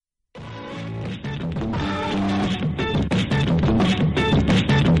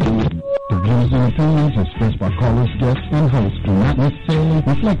and opinions expressed by callers, guests, and hosts do not necessarily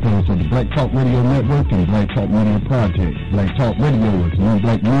reflect those of the Black Talk Radio Network and Black Talk Media Project. Black Talk Radio is new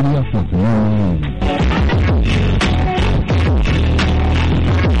black media with new meaning.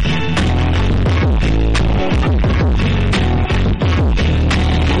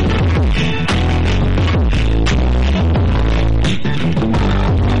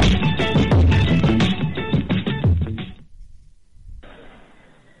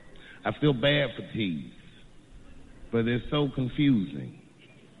 I feel bad for teens, but they're so confusing.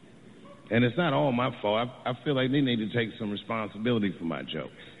 And it's not all my fault. I feel like they need to take some responsibility for my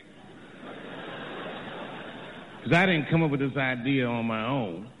jokes. Because I didn't come up with this idea on my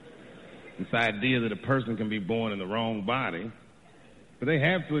own, this idea that a person can be born in the wrong body. But they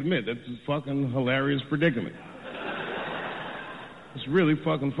have to admit, that's a fucking hilarious predicament. It's really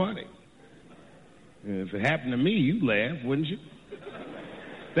fucking funny. And if it happened to me, you'd laugh, wouldn't you?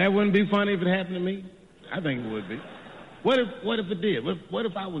 That wouldn't be funny if it happened to me? I think it would be. What if it did? What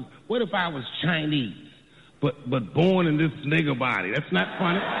if I was Chinese, but born in this nigger body? That's not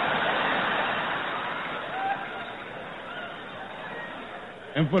funny.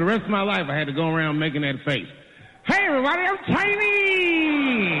 And for the rest of my life, I had to go around making that face. Hey, everybody, I'm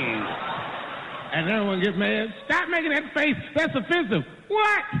Chinese. And everyone gets mad. Stop making that face. That's offensive.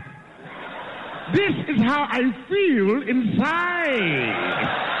 What? This is how I feel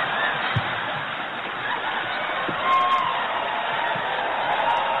inside.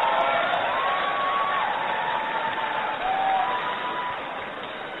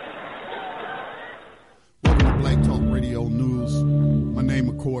 Welcome to Black Talk Radio News. My name,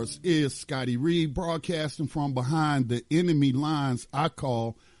 of course, is Scotty Reed, broadcasting from behind the enemy lines I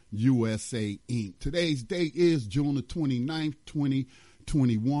call USA Inc. Today's date is June the 29th,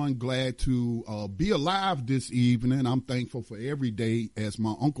 2021. Glad to be alive this evening. I'm thankful for every day, as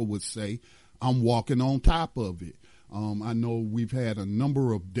my uncle would say. I'm walking on top of it. I know we've had a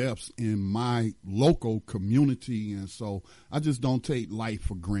number of deaths in my local community, and so I just don't take life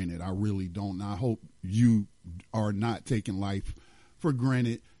for granted. I really don't. And I hope you are not taking life for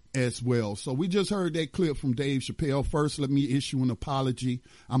granted as well. So we just heard that clip from Dave Chappelle. First, let me issue an apology.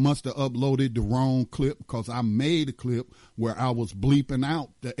 I must have uploaded the wrong clip because I made a clip where I was bleeping out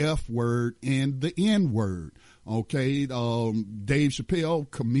the F word and the N word. Okay. Dave Chappelle,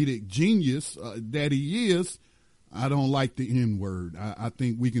 comedic genius that he is. I don't like the N word. I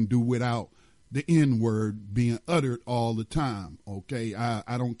think we can do without the N word being uttered all the time. Okay.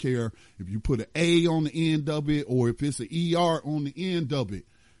 I don't care if you put an A on the end of it or if it's an ER on the end of it.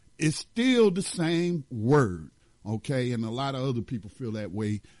 It's still the same word, okay? And a lot of other people feel that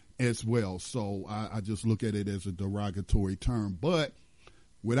way as well. So I just look at it as a derogatory term. But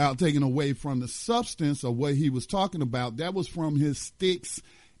without taking away from the substance of what he was talking about, that was from his Sticks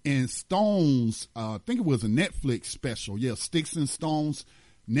and Stones. I think it was a Netflix special. Yeah, Sticks and Stones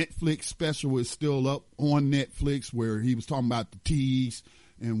Netflix special is still up on Netflix, where he was talking about the T's,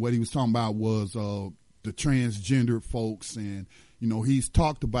 and what he was talking about was the transgender folks. And you know, he's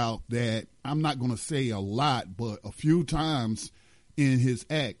talked about that, I'm not going to say a lot, but a few times in his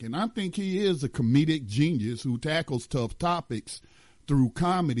act. And I think he is a comedic genius who tackles tough topics through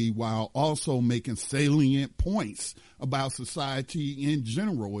comedy while also making salient points about society in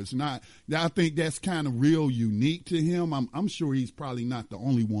general. It's not, I think that's kind of real unique to him. I'm sure he's probably not the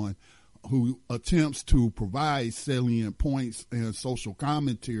only one who attempts to provide salient points and social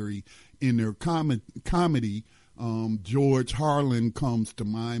commentary in their comedy. George Carlin comes to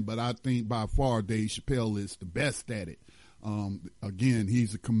mind, but I think by far Dave Chappelle is the best at it. Again,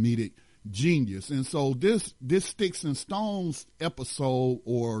 he's a comedic genius. And so this Sticks and Stones episode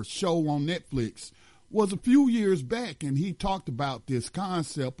or show on Netflix was a few years back, and he talked about this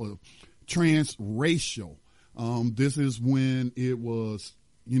concept of transracial. This is when it was,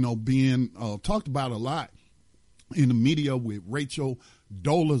 being talked about a lot in the media with Rachel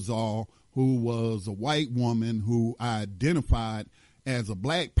Dolezal, who was a white woman who identified as a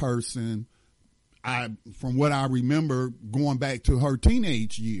black person. From what I remember, going back to her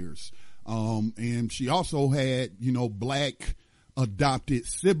teenage years. And she also had, black adopted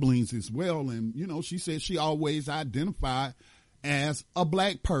siblings as well. And, she said she always identified as a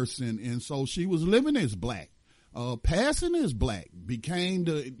black person. And so she was living as black, passing as black, became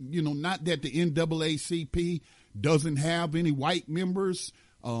not that the NAACP doesn't have any white members.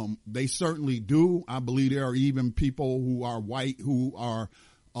 They certainly do. I believe there are even people who are white who are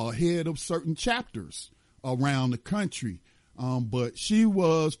head of certain chapters around the country. But she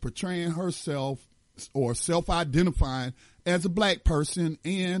was portraying herself or self-identifying as a black person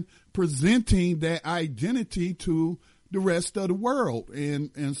and presenting that identity to the rest of the world.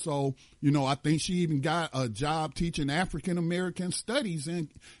 And so, I think she even got a job teaching African American studies in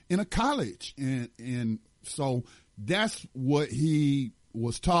a college. And so that's what he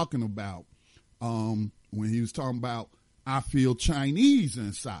was talking about, when he was talking about, I feel Chinese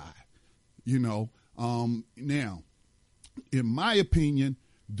inside, now, in my opinion,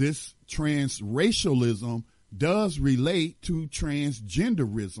 this transracialism does relate to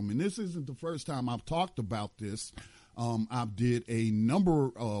transgenderism. And this isn't the first time I've talked about this. I did a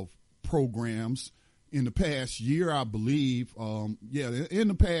number of programs in the past year, I believe. In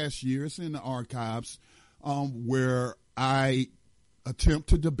the past year, it's in the archives, where I attempt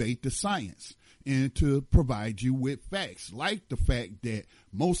to debate the science and to provide you with facts, like the fact that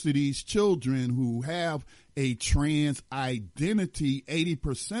most of these children who have a trans identity,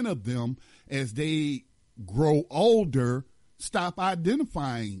 80% of them, as they grow older, stop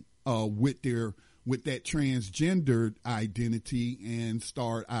identifying with that transgendered identity and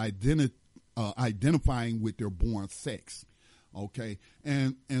start identifying with their born sex. Okay.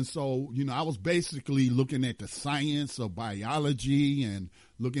 And so, I was basically looking at the science of biology and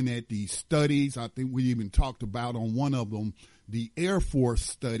looking at these studies. I think we even talked about on one of them, the Air Force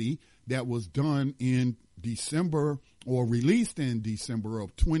study that was done in December, or released in December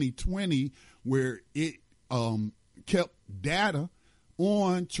of 2020, where it kept data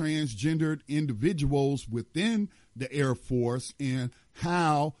on transgendered individuals within the Air Force and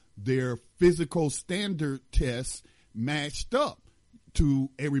how their physical standard tests matched up to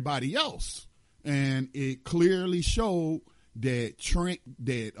everybody else. And it clearly showed that transgender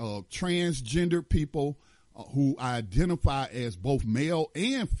people who identify as both male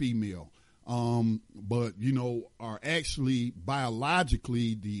and female, but are actually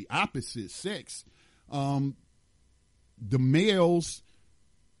biologically the opposite sex, the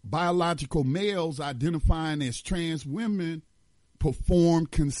biological males identifying as trans women perform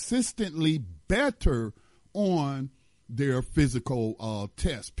consistently better on their physical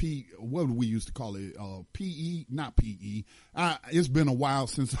tests. What do we used to call it? PE, not PE. It's been a while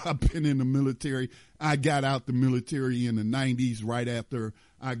since I've been in the military. I got out the military in the 90s, right after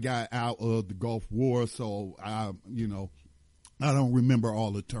I got out of the Gulf War. So I don't remember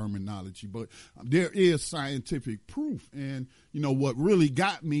all the terminology, but there is scientific proof. And, what really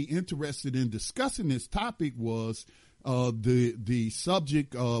got me interested in discussing this topic was the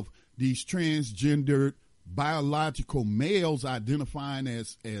subject of these transgendered biological males identifying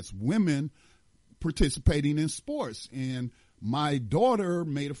as women participating in sports. And my daughter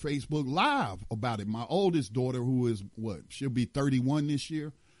made a Facebook Live about it. My oldest daughter, who is she'll be 31 this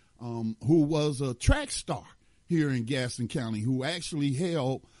year, who was a track star here in Gaston County, who actually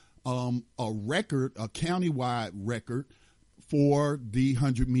held a countywide record for the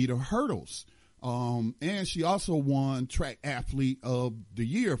 100-meter hurdles. And she also won Track Athlete of the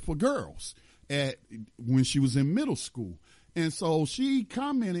Year for girls when she was in middle school. And so she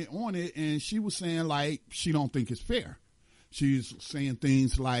commented on it, and she was saying, like, she don't think it's fair. She's saying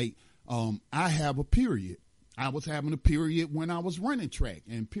things like, I have a period. I was having a period when I was running track,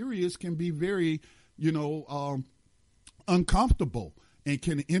 and periods can be very, uncomfortable and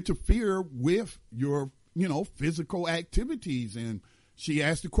can interfere with your, physical activities. And she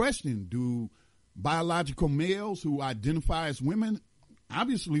asked the question, do biological males who identify as women,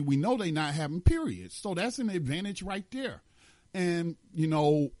 obviously we know they're not having periods. So that's an advantage right there. And,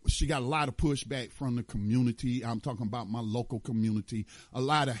 she got a lot of pushback from the community. I'm talking about my local community, a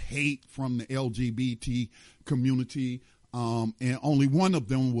lot of hate from the LGBT community. And only one of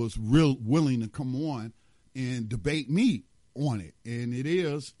them was willing to come on and debate me on it. And it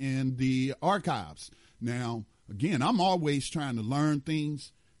is in the archives. Now, again, I'm always trying to learn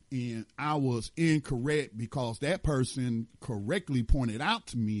things, and I was incorrect because that person correctly pointed out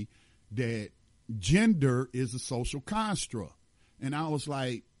to me that gender is a social construct. And I was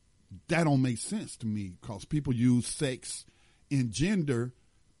like, that don't make sense to me, because people use sex and gender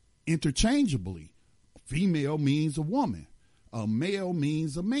interchangeably. Female means a woman. A male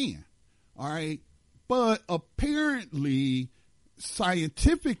means a man. All right. But apparently,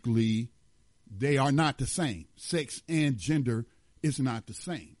 scientifically, they are not the same. Sex and gender is not the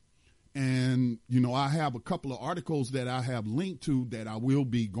same. And, I have a couple of articles that I have linked to that I will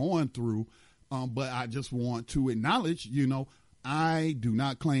be going through. But I just want to acknowledge, I do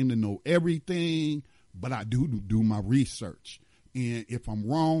not claim to know everything, but I do my research. And if I'm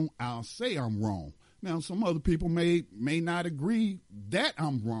wrong, I'll say I'm wrong. Now, some other people may not agree that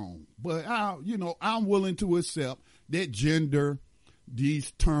I'm wrong, but I'm willing to accept that gender,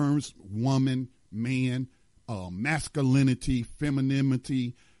 these terms, woman, man, masculinity,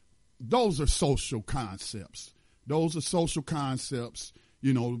 femininity, those are social concepts. Those are social concepts.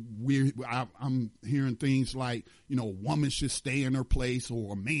 You know, I'm hearing things like, you know, a woman should stay in her place,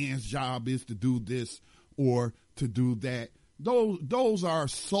 or a man's job is to do this or to do that. Those are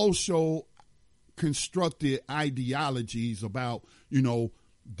social constructed ideologies about, you know,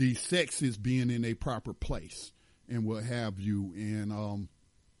 the sexes being in a proper place and what have you. And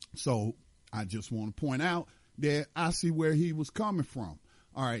so I just want to point out that I see where he was coming from.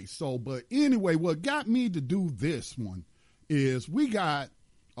 All right. So, but anyway, what got me to do this one is we got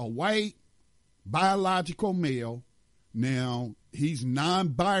a white biological male. Now he's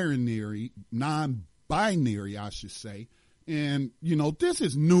non-binary, I should say. And, you know, this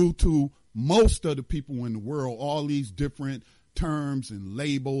is new to most of the people in the world, all these different terms and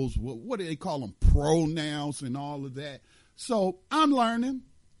labels. What do they call them? Pronouns and all of that. So I'm learning.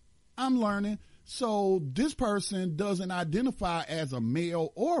 So this person doesn't identify as a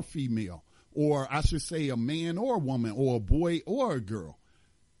male or a female, or I should say a man or a woman, or a boy or a girl.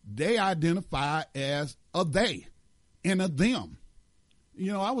 They identify as a they and a them.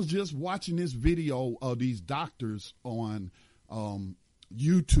 You know, I was just watching this video of these doctors on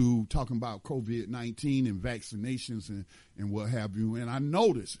YouTube talking about COVID-19 and vaccinations and what have you. And I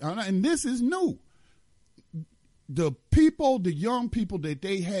noticed, and this is new, the young people that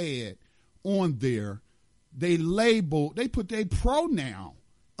they had on there, they put their pronoun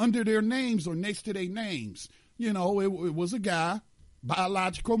under their names or next to their names. You know, it was a guy,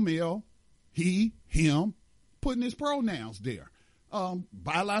 biological male, he, him, putting his pronouns there.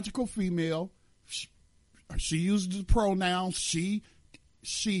 Biological female, she uses the pronouns she,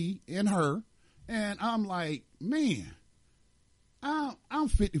 and her. And I'm like, man, I'm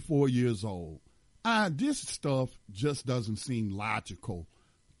 54 years old. This stuff just doesn't seem logical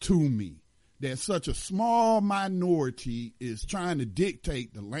to me, that such a small minority is trying to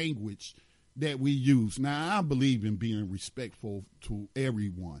dictate the language that we use. Now, I believe in being respectful to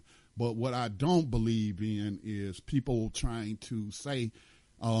everyone, but what I don't believe in is people trying to say,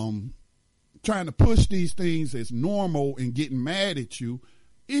 trying to push these things as normal and getting mad at you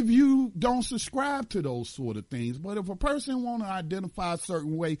if you don't subscribe to those sort of things. But if a person want to identify a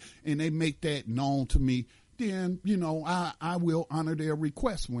certain way and they make that known to me, then, you know, I will honor their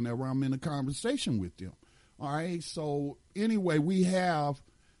request whenever I'm in a conversation with them. All right. So anyway, we have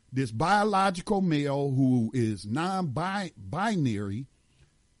this biological male who is non-binary,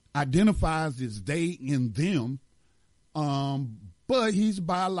 identifies as they and them, but he's a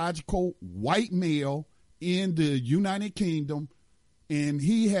biological white male in the United Kingdom, and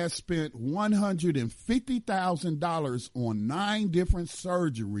he has spent $150,000 on 9 different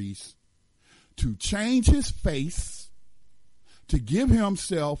surgeries to change his face, to give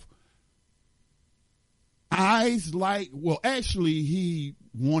himself eyes like, well, actually, he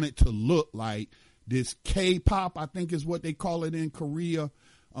wanted to look like this K-pop, I think is what they call it in Korea.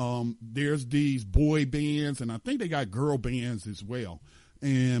 There's these boy bands, and I think they got girl bands as well.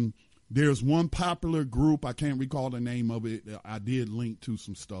 And there's one popular group, I can't recall the name of it. I did link to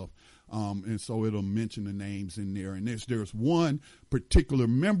some stuff. And so it'll mention the names in there. And there's one particular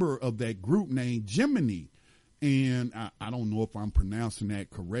member of that group named Gemini. And I don't know if I'm pronouncing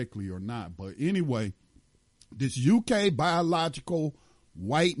that correctly or not. But anyway, this UK biological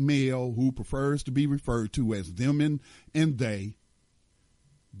white male who prefers to be referred to as them and they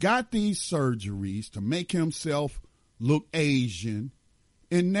got these surgeries to make himself look Asian.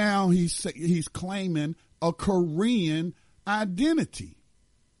 And now he's claiming a Korean identity.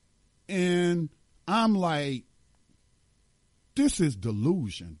 And I'm like, this is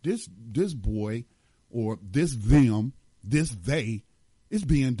delusion. This boy or this them, this they is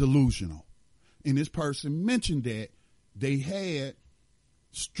being delusional. And this person mentioned that they had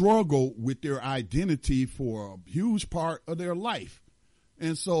struggled with their identity for a huge part of their life.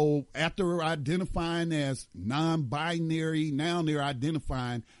 And so after identifying as non-binary, now they're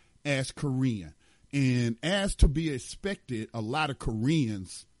identifying as Korean. And as to be expected, a lot of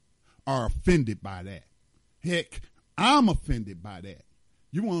Koreans are offended by that. Heck, I'm offended by that.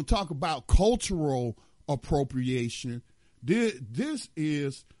 You want to talk about cultural appropriation? This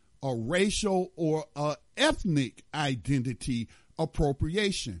is a racial or a ethnic identity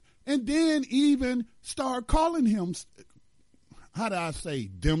appropriation. And then even start calling him, how do I say,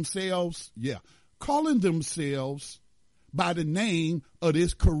 themselves? Yeah, calling themselves by the name of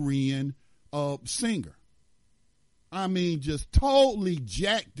this Korean singer. I mean, just totally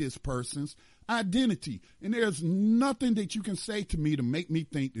jack this person's identity. And there's nothing that you can say to me to make me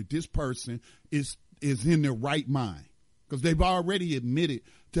think that this person is in their right mind, because they've already admitted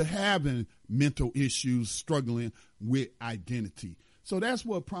to having mental issues, struggling with identity. So that's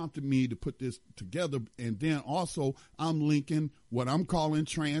what prompted me to put this together. And then also I'm linking what I'm calling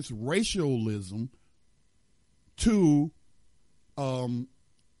transracialism to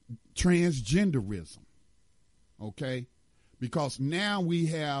transgenderism. Okay? Because now we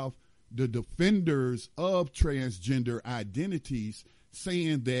have the defenders of transgender identities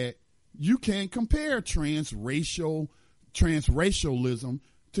saying that you can't compare transracialism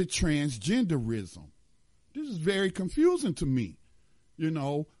to transgenderism. This is very confusing to me, and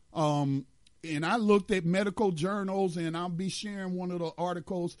I looked at medical journals, and I'll be sharing one of the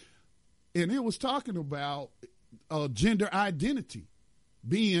articles, and it was talking about gender identity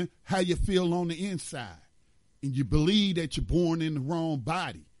being how you feel on the inside, and you believe that you're born in the wrong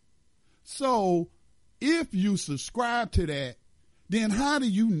body. So if you subscribe to that, then how do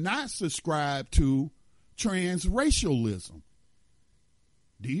you not subscribe to transracialism?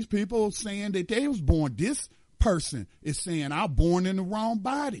 These people saying that they was born, this person is saying, I'm born in the wrong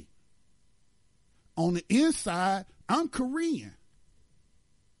body. On the inside, I'm Korean.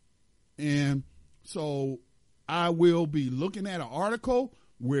 And so I will be looking at an article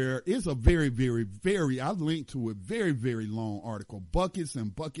where it's a very, very, very, I linked to a very, very long article, buckets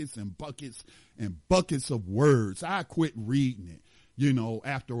and buckets and buckets and buckets of words. I quit reading it.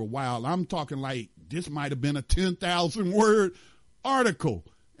 After a while, I'm talking like this might have been a 10,000 word article.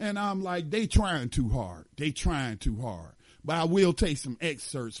 And I'm like, they trying too hard. But I will take some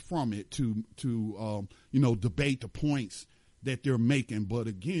excerpts from it to debate the points that they're making. But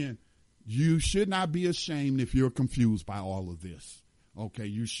again, you should not be ashamed if you're confused by all of this. Okay.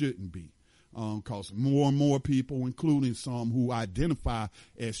 You shouldn't be. Cause more and more people, including some who identify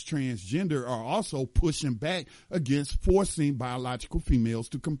as transgender, are also pushing back against forcing biological females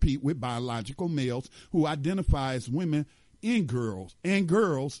to compete with biological males who identify as women in girls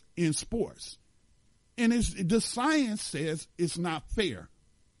in sports. And the science says it's not fair.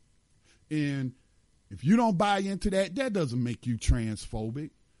 And if you don't buy into that, that doesn't make you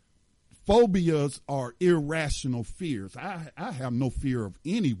transphobic. Phobias are irrational fears. I have no fear of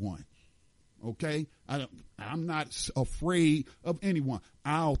anyone. Okay, I'm not afraid of anyone.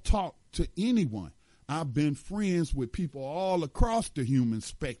 I'll talk to anyone. I've been friends with people all across the human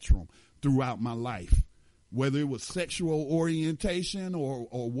spectrum throughout my life, whether it was sexual orientation or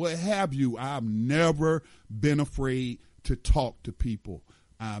what have you. I've never been afraid to talk to people.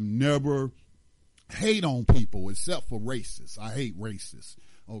 I've never hate on people except for racists. I hate racists.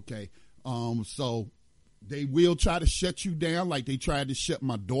 Okay, so they will try to shut you down like they tried to shut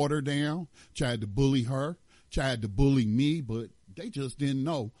my daughter down, tried to bully her, tried to bully me, but they just didn't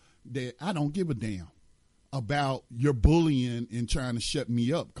know that I don't give a damn about your bullying and trying to shut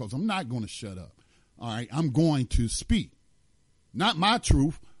me up, because I'm not going to shut up. All right, I'm going to speak. Not my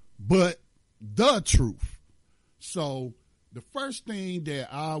truth, but the truth. So the first thing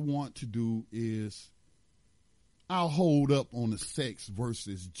that I want to do is I'll hold up on the sex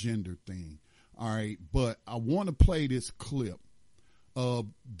versus gender thing. All right, but I want to play this clip of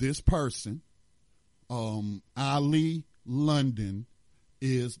this person. Ali London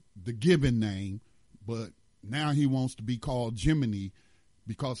is the given name, but now he wants to be called Jiminy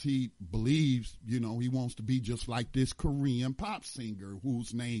because he believes, he wants to be just like this Korean pop singer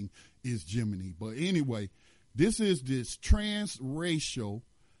whose name is Jiminy. But anyway, this is this transracial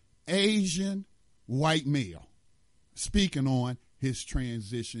Asian white male speaking on his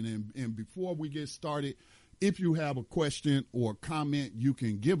transition. And before we get started, if you have a question or comment, you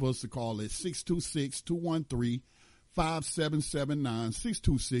can give us a call at 626-213-5779,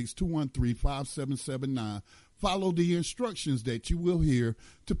 626-213-5779. Follow the instructions that you will hear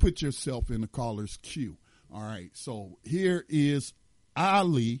to put yourself in the caller's queue. All right, so here is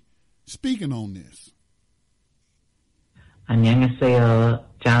Ali speaking on this. 안녕하세요.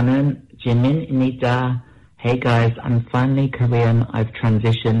 저는 지민입니다. Hey guys, I'm finally Korean. I've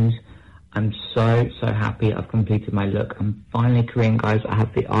transitioned. I'm so happy I've completed my look. I'm finally Korean, guys. I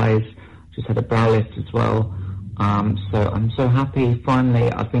have the eyes. Just had a brow lift as well. So I'm so happy.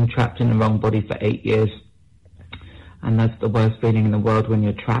 Finally, I've been trapped in the wrong body for 8 years. And that's the worst feeling in the world, when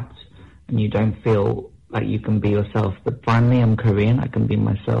you're trapped and you don't feel like you can be yourself. But finally, I'm Korean. I can be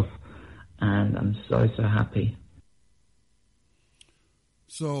myself. And I'm so happy.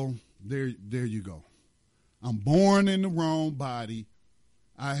 So there you go. I'm born in the wrong body.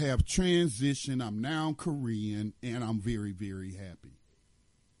 I have transitioned. I'm now Korean, and I'm very, very happy.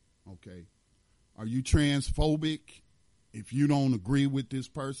 Okay. Are you transphobic if you don't agree with this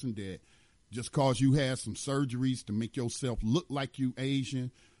person that just cause you had some surgeries to make yourself look like you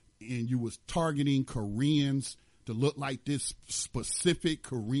Asian and you was targeting Koreans to look like this specific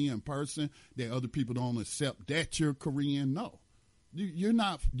Korean person, that other people don't accept that you're Korean? No.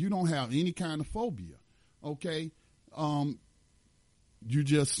 You don't have any kind of phobia. Okay. You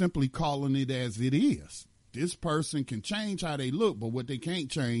just simply calling it as it is. This person can change how they look, but what they can't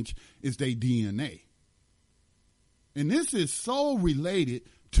change is their DNA. And this is so related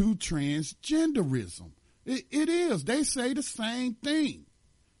to transgenderism. It is. They say the same thing.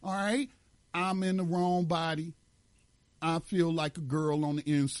 All right. I'm in the wrong body. I feel like a girl on the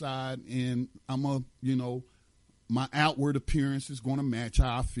inside, and my outward appearance is going to match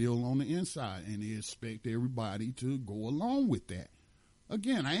how I feel on the inside, and they expect everybody to go along with that.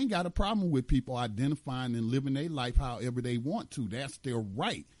 Again, I ain't got a problem with people identifying and living their life however they want to. That's their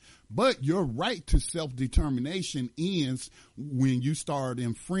right. But your right to self-determination ends when you start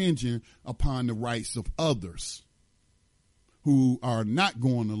infringing upon the rights of others who are not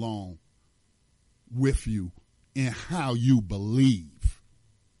going along with you in how you believe.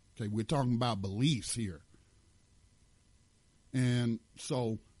 Okay, we're talking about beliefs here. And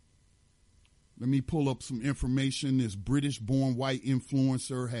so let me pull up some information. This British-born white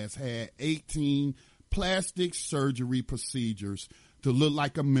influencer has had 18 plastic surgery procedures to look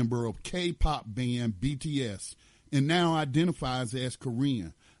like a member of K-pop band BTS and now identifies as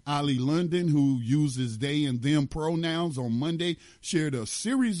Korean. Ali London, who uses they and them pronouns, on Monday shared a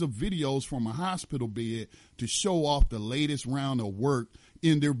series of videos from a hospital bed to show off the latest round of work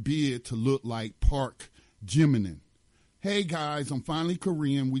in their bid to look like Park Jimin. Hey guys, I'm finally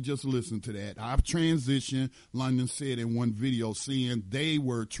Korean. We just listened to that. I've transitioned, London said in one video, saying they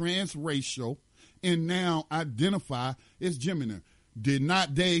were transracial and now identify as Gemini. Did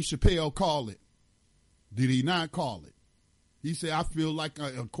not Dave Chappelle call it? Did he not call it? He said, I feel like,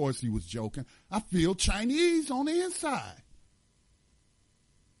 of course he was joking, I feel Chinese on the inside.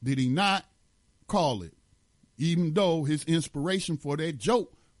 Did he not call it? Even though his inspiration for that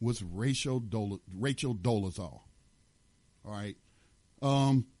joke was Rachel Dolezal. All right.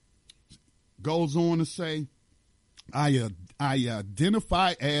 Goes on to say, I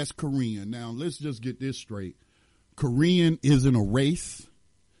identify as Korean. Now, let's just get this straight. Korean isn't a race.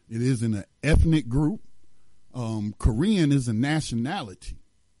 It isn't an ethnic group. Korean is a nationality.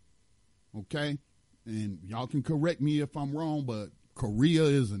 Okay? And y'all can correct me if I'm wrong, but Korea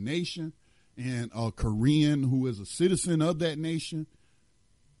is a nation, and a Korean who is a citizen of that nation,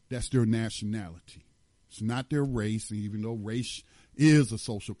 that's their nationality. It's not their race, even though race is a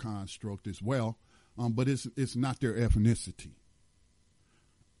social construct as well, but it's not their ethnicity.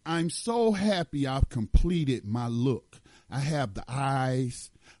 I'm so happy I've completed my look. I have the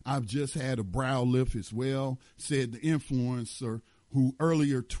eyes. I've just had a brow lift as well, said the influencer who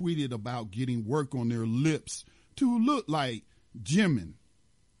earlier tweeted about getting work on their lips to look like Jimin.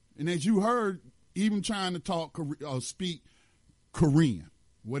 And as you heard, even trying to speak Korean,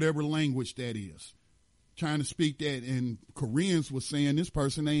 whatever language that is. Trying to speak that, and Koreans were saying this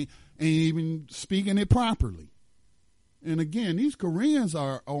person ain't even speaking it properly. And again, these Koreans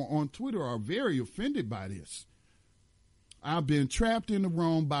are on Twitter are very offended by this. I've been trapped in the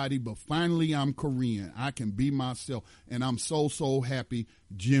wrong body, but finally I'm Korean. I can be myself, and I'm so happy,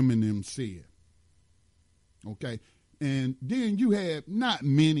 Jim and them said. Okay, and then you had not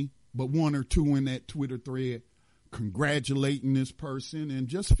many, but one or two in that Twitter thread congratulating this person and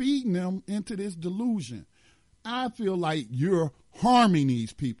just feeding them into this delusion. I feel like you're harming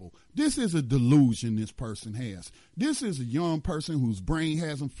these people. This is a delusion this person has. This is a young person whose brain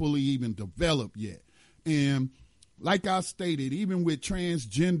hasn't fully even developed yet. And like I stated, even with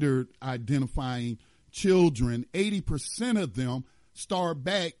transgender identifying children, 80% of them start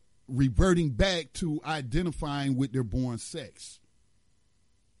reverting back to identifying with their born sex.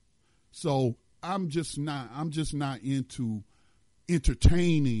 So I'm just not into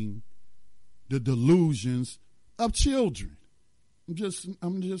entertaining the delusions of children. I'm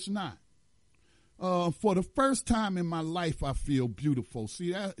just not. For the first time in my life, I feel beautiful.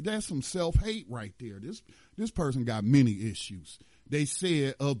 See, that's some self-hate right there. This person got many issues. They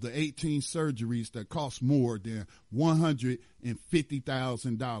said of the 18 surgeries that cost more than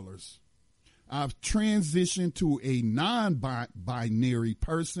 $150,000. I've transitioned to a non-binary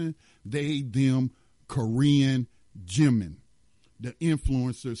person, they, them, Korean Jimin. The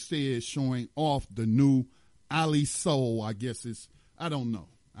influencer said, showing off the new Ali Soul. I guess I don't know.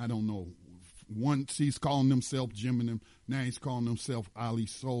 Once he's calling himself Jimin, now he's calling himself Ali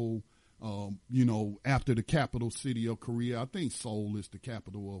Soul. After the capital city of Korea. I think Seoul is the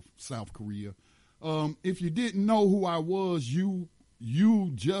capital of South Korea. If you didn't know who I was, you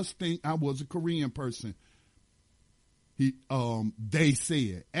just think I was a Korean person. They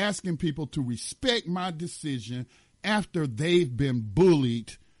said, asking people to respect my decision after they've been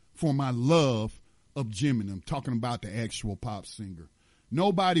bullied for my love of Jimin. I'm talking about the actual pop singer.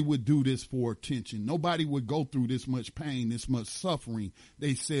 Nobody would do this for attention. Nobody would go through this much pain, this much suffering.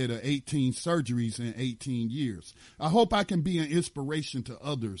 They said 18 surgeries in 18 years. I hope I can be an inspiration to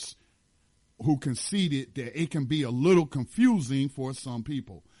others who conceded that it can be a little confusing for some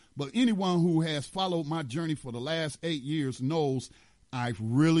people. But anyone who has followed my journey for the last 8 years knows I've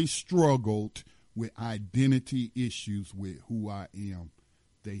really struggled with identity issues with who I am,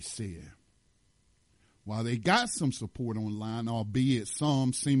 they said. While they got some support online, albeit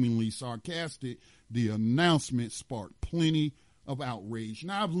some seemingly sarcastic, the announcement sparked plenty of outrage.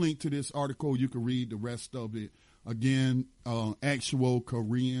 Now, I've linked to this article. You can read the rest of it. Again, actual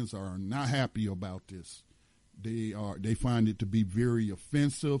Koreans are not happy about this. They find it to be very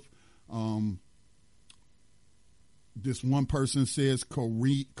offensive. This one person says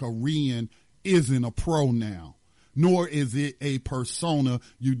Korean isn't a pronoun, nor is it a persona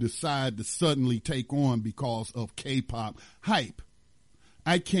you decide to suddenly take on because of K-pop hype.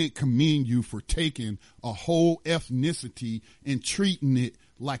 I can't commend you for taking a whole ethnicity and treating it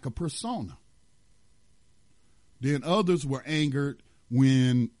like a persona. Then others were angered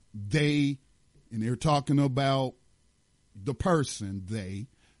when and they're talking about the person, they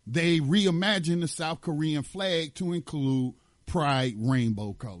reimagined the South Korean flag to include pride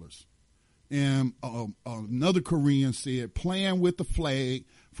rainbow colors. And another Korean said, playing with the flag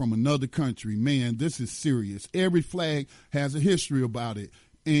from another country. Man, this is serious. Every flag has a history about it.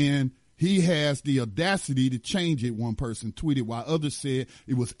 And he has the audacity to change it, one person tweeted, while others said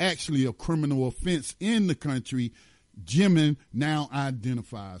it was actually a criminal offense in the country Jimin now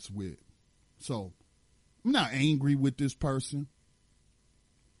identifies with. So I'm not angry with this person.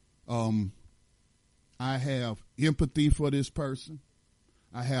 I have empathy for this person.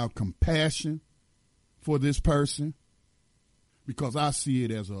 I have compassion for this person because I see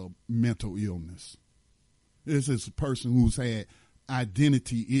it as a mental illness. This is a person who's had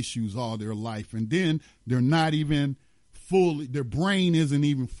identity issues all their life, and then they're not even their brain isn't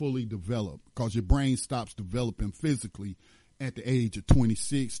even fully developed because your brain stops developing physically at the age of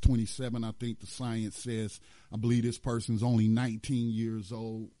 26, 27. I think the science says, I believe this person's only 19 years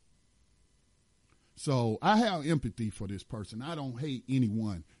old. So I have empathy for this person. I don't hate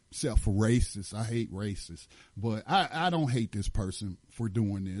anyone except for racists. I hate racists, but I don't hate this person for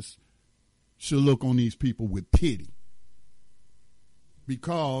doing this. Should look on these people with pity,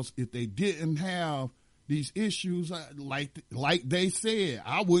 because if they didn't have these issues, like they said,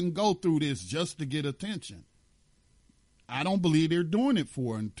 I wouldn't go through this just to get attention. I don't believe they're doing it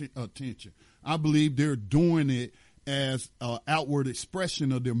for attention. I believe they're doing it as an outward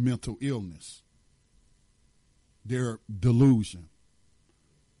expression of their mental illness, their delusion.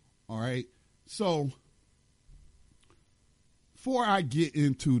 All right. So before I get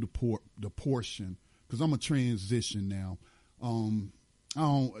into the portion, because I'm a transition now,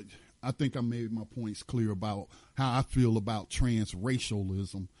 I think I made my points clear about how I feel about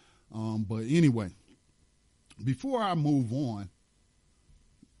transracialism. But anyway, before I move on,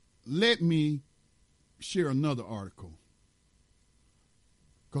 let me share another article,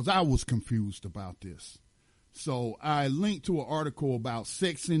 because I was confused about this. So I linked to an article about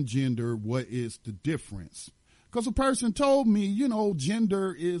sex and gender. What is the difference? Because a person told me,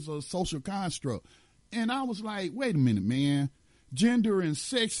 gender is a social construct. And I was like, wait a minute, man. Gender and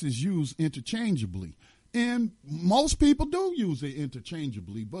sex is used interchangeably. And most people do use it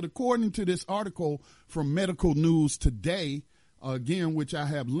interchangeably. But according to this article from Medical News Today, again, which I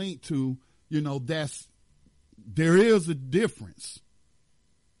have linked to, there is a difference.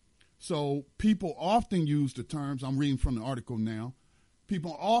 So people often use the terms, I'm reading from the article now,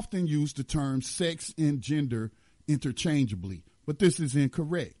 people often use the terms sex and gender interchangeably, but this is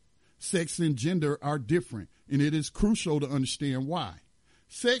incorrect. Sex and gender are different, and it is crucial to understand why.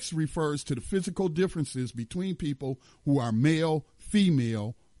 Sex refers to the physical differences between people who are male,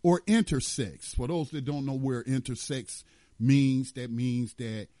 female, or intersex. For those that don't know where intersex means, that means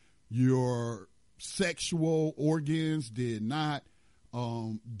that your sexual organs did not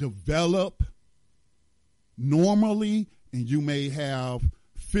develop normally, and you may have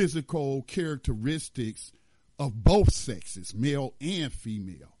physical characteristics of both sexes, male and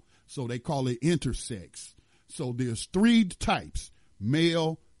female. So they call it intersex. So there's three types: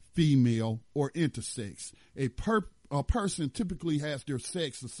 male, female, or intersex. A person typically has their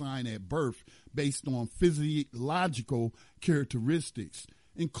sex assigned at birth based on physiological characteristics,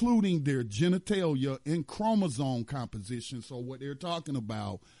 including their genitalia and chromosome composition. So what they're talking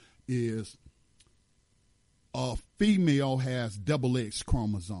about is a female has XX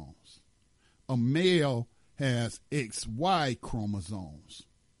chromosomes. A male has XY chromosomes.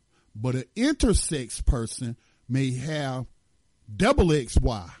 But an intersex person may have double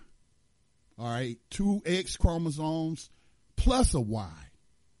XY. All right, 2 X chromosomes plus a Y.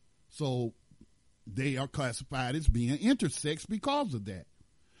 So they are classified as being intersex because of that.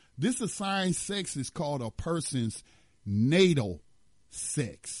 This assigned sex is called a person's natal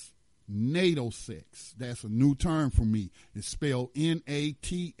sex. Natal sex. That's a new term for me. It's spelled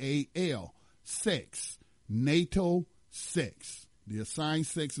Natal, sex. Natal sex. The assigned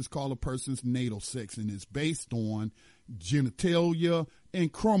sex is called a person's natal sex, and it's based on genitalia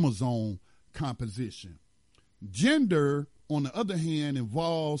and chromosome composition. Gender, on the other hand,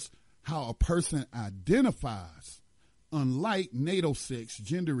 involves how a person identifies. Unlike natal sex,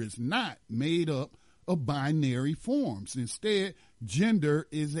 gender is not made up of binary forms. Instead, gender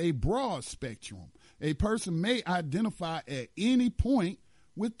is a broad spectrum. A person may identify at any point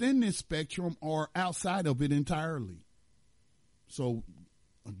within this spectrum or outside of it entirely. So,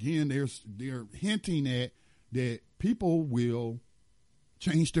 again, they're hinting at that people will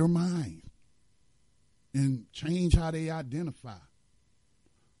change their mind and change how they identify.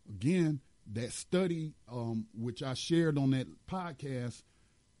 Again, that study, which I shared on that podcast,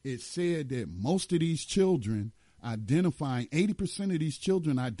 it said that most of these children 80% of these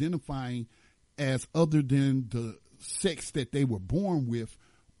children identifying as other than the sex that they were born with,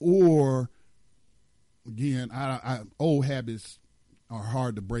 or, again, old habits are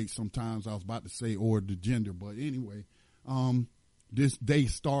hard to break sometimes. I was about to say, or the gender, but anyway, they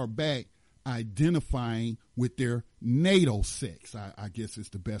start back identifying with their natal sex. I guess it's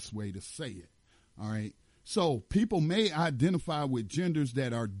the best way to say it. All right. So people may identify with genders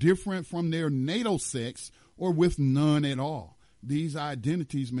that are different from their natal sex or with none at all. These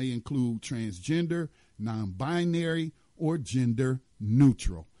identities may include transgender, non-binary, or gender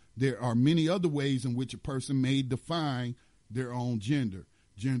neutral. There are many other ways in which a person may define their own gender.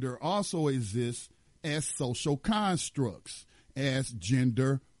 Gender also exists as social constructs, as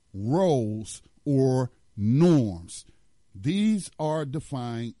gender roles or norms. These are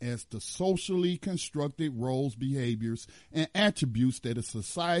defined as the socially constructed roles, behaviors, and attributes that a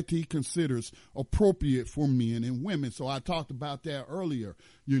society considers appropriate for men and women. So I talked about that earlier,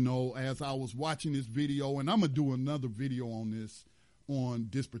 as I was watching this video, and I'm going to do another video on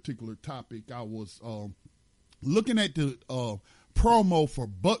this particular topic. I was looking at the promo for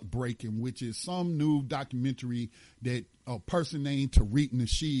Buck Breaking, which is some new documentary that a person named Tariq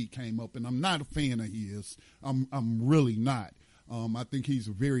Nasheed came up, and I'm not a fan of his. I'm really not. I think he's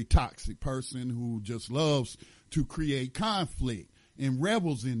a very toxic person who just loves to create conflict and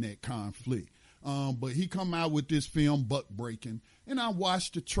revels in that conflict. But he come out with this film, Buck Breaking, and I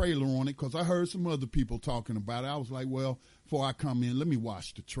watched the trailer on it because I heard some other people talking about it. I was like, well, before I come in, let me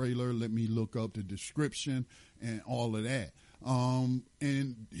watch the trailer. Let me look up the description and all of that.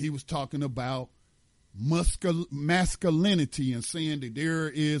 And he was talking about masculinity and saying that there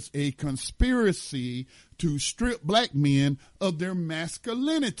is a conspiracy to strip black men of their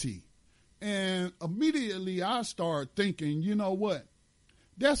masculinity. And immediately I started thinking, you know what?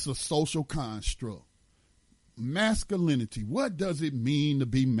 That's a social construct. Masculinity. What does it mean to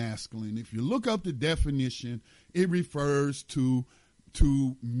be masculine? If you look up the definition, it refers to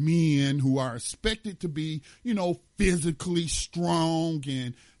men who are expected to be, physically strong.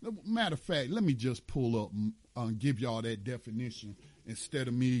 And matter of fact, let me just pull up and give y'all that definition instead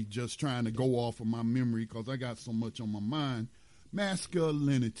of me just trying to go off of my memory because I got so much on my mind.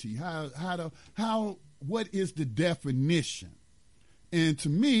 Masculinity. What is the definition? And to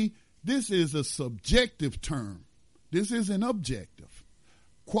me, this is a subjective term. This isn't objective.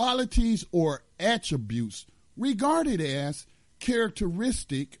 Qualities or attributes regarded as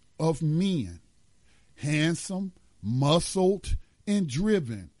characteristic of men. Handsome, muscled, and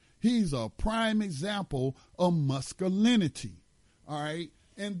driven. He's a prime example of masculinity. All right.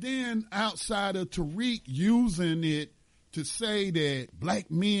 And then outside of Tariq using it to say that black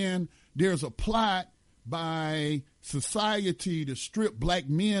men, there's a plot by society to strip black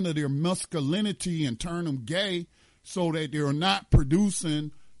men of their masculinity and turn them gay so that they're not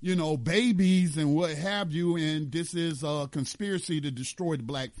producing babies and what have you, and this is a conspiracy to destroy the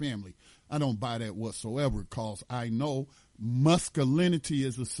black family. I don't buy that whatsoever because I know masculinity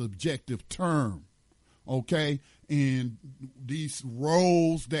is a subjective term, okay? And these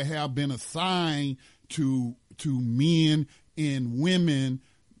roles that have been assigned to men and women,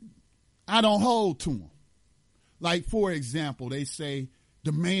 I don't hold to them. Like, for example, they say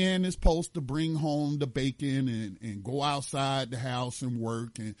the man is supposed to bring home the bacon and go outside the house and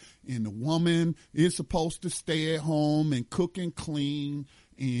work. And the woman is supposed to stay at home and cook and clean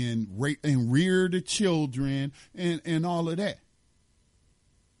and rear the children and all of that.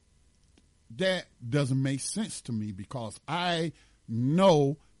 that doesn't make sense to me, because I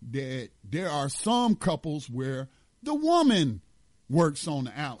know that there are some couples where the woman works on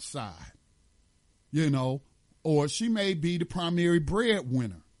the outside, or she may be the primary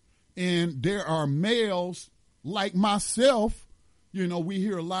breadwinner. And there are males like myself, we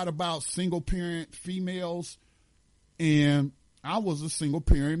hear a lot about single parent females, and I was a single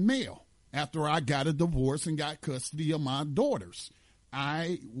parent male after I got a divorce and got custody of my daughters.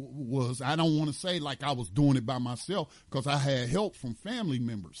 I don't want to say like I was doing it by myself, because I had help from family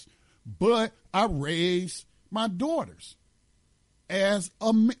members, but I raised my daughters as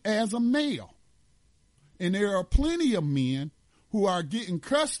a male. And there are plenty of men who are getting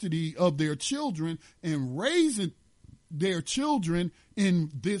custody of their children and raising their children in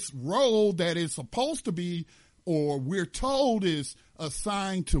this role that is supposed to be, or we're told is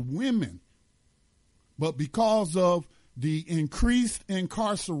assigned to women. But because of the increased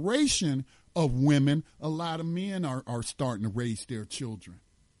incarceration of women, a lot of men are starting to raise their children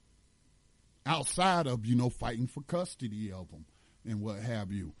outside of, fighting for custody of them and what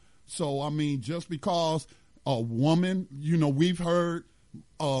have you. So, I mean, just because a woman, we've heard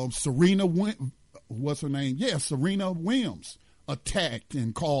Serena Williams attacked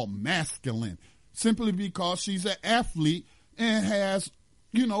and called masculine simply because she's an athlete and has,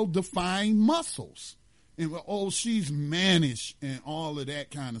 defined muscles. And, she's mannish and all of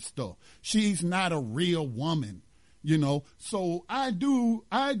that kind of stuff. She's not a real woman, So I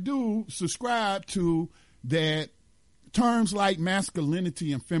do subscribe to that. Terms like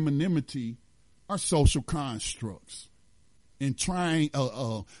masculinity and femininity are social constructs. And trying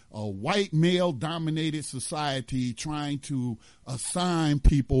a white male-dominated society trying to assign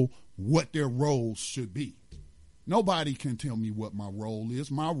people what their roles should be. Nobody can tell me what my role is.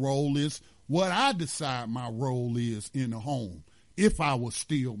 My role is what I decide my role is in the home, if I was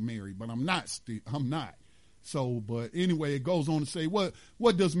still married, but I'm not. So, but anyway, it goes on to say, what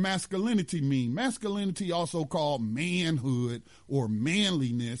does masculinity mean? Masculinity, also called manhood or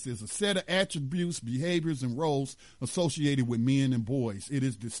manliness, is a set of attributes, behaviors, and roles associated with men and boys. It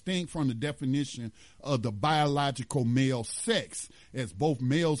is distinct from the definition of the biological male sex, as both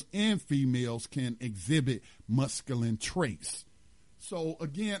males and females can exhibit masculine traits. So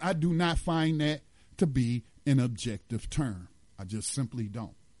again, I do not find that to be an objective term. I just simply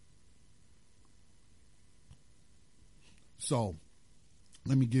don't. So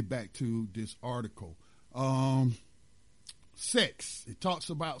let me get back to this article. Sex. It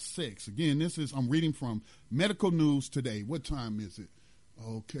talks about sex. Again, I'm reading from Medical News Today. What time is it?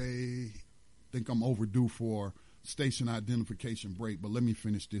 Okay. I think I'm overdue for station identification break, but let me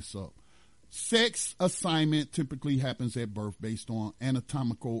finish this up. Sex assignment typically happens at birth based on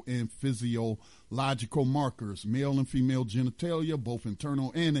anatomical and physiological markers. Male and female genitalia, both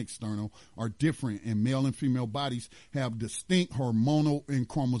internal and external, are different, and male and female bodies have distinct hormonal and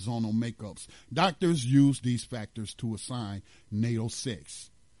chromosomal makeups. Doctors use these factors to assign natal sex.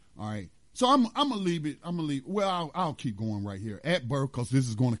 All right. So I'm gonna leave it. Well, I'll keep going right here. At birth, because this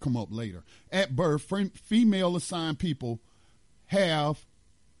is going to come up later. At birth, female assigned people have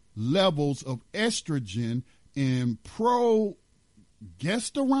levels of estrogen and progesterone,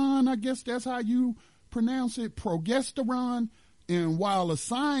 I guess that's how you pronounce it, progesterone, and while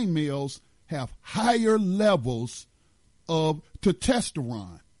assigned males have higher levels of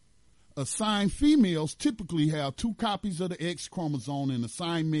testosterone. Assigned females typically have 2 copies of the X chromosome, and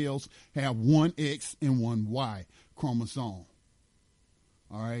assigned males have 1 X and 1 Y chromosome.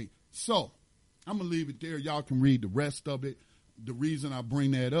 All right, so I'm going to leave it there. Y'all can read the rest of it. The reason I bring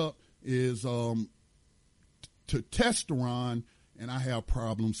that up is testosterone, and I have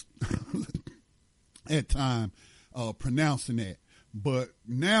problems at times pronouncing that. But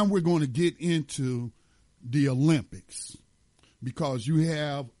now we're going to get into the Olympics, because you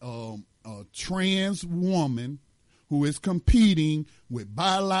have a trans woman who is competing with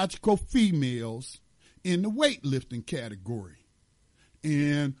biological females in the weightlifting category.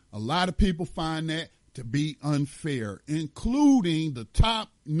 And a lot of people find that to be unfair, including the top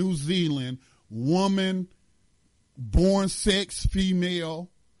New Zealand woman, born sex female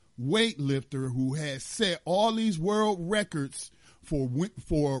weightlifter who has set all these world records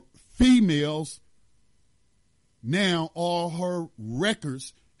for females. Now all her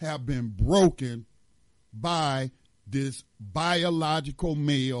records have been broken by this biological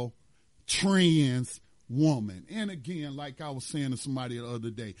male trans woman. And again, like I was saying to somebody the other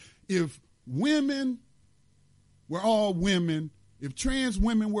day, if women were all women, if trans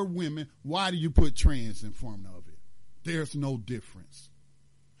women were women, why do you put trans in front of it? There's no difference.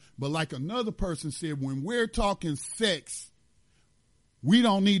 But like another person said, when we're talking sex, we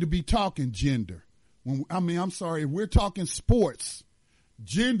don't need to be talking gender. If we're talking sports,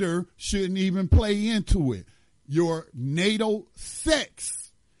 gender shouldn't even play into it. Your natal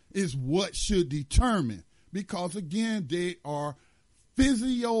sex is what should determine, because again, there are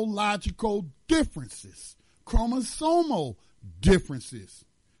physiological differences, chromosomal differences.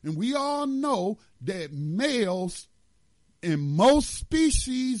 And we all know that males in most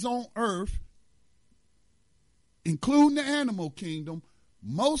species on Earth, including the animal kingdom,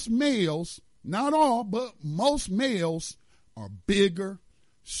 most males, not all, but most males are bigger,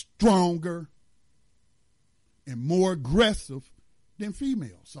 stronger, and more aggressive than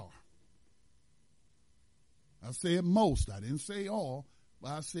females are. I said most. I didn't say all,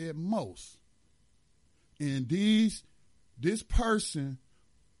 but I said most. And this person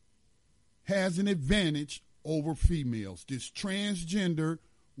has an advantage over females. This transgender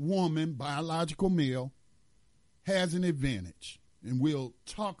woman, biological male, has an advantage. And we'll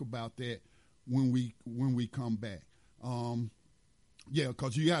talk about that when we come back.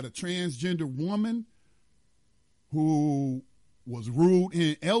 Because you got a transgender woman who was ruled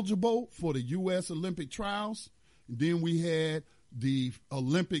ineligible for the U.S. Olympic trials. And then we had the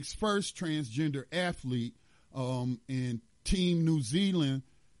Olympics' first transgender athlete in Team New Zealand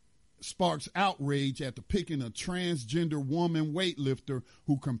sparks outrage after picking a transgender woman weightlifter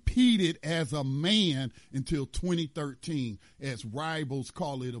who competed as a man until 2013, as rivals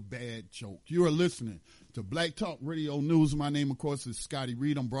call it a bad joke. You are listening to Black Talk Radio News. My name, of course, is Scotty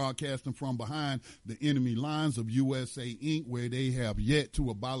Reed. I'm broadcasting from behind the enemy lines of USA Inc., where they have yet to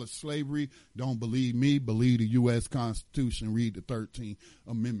abolish slavery. Don't believe me, believe the U.S. Constitution, read the 13th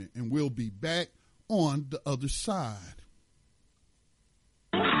Amendment. And we'll be back on the other side.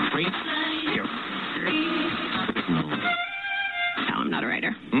 No, I'm not a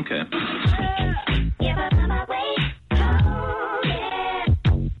writer. Okay.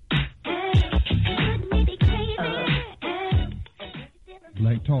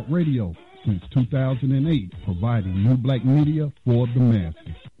 Black Talk Radio since 2008, providing new black media for the masses.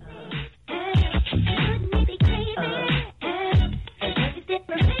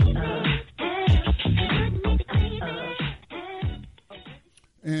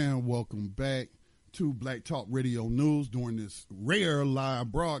 And welcome back to Black Talk Radio News during this rare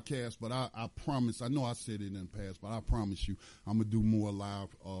live broadcast. But I promise, I know I said it in the past, but I promise you I'm going to do more live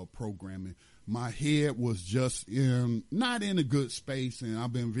programming. My head was just not in a good space, and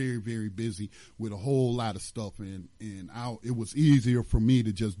I've been very, very busy with a whole lot of stuff. And it was easier for me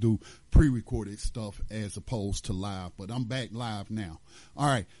to just do pre-recorded stuff as opposed to live. But I'm back live now. All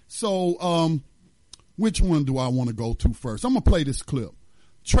right. So which one do I want to go to first? I'm going to play this clip.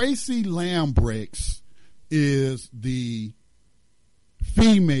 Tracy Lambrechts is the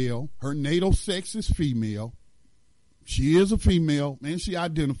female. Her natal sex is female. She is a female, and she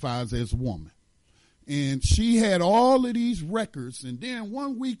identifies as a woman. And she had all of these records, and then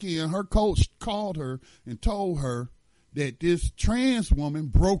one weekend her coach called her and told her that this trans woman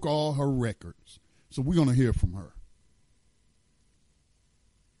broke all her records. So we're going to hear from her.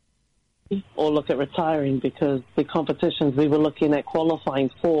 Or look at retiring, because the competitions we were looking at qualifying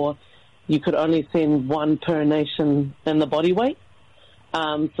for, you could only send one per nation in the body weight.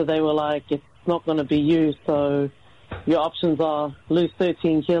 So they were like, it's not going to be you, so your options are lose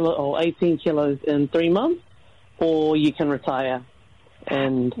 13 kilos or 18 kilos in 3 months, or you can retire.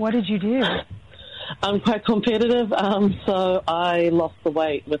 And what did you do? I'm quite competitive, so I lost the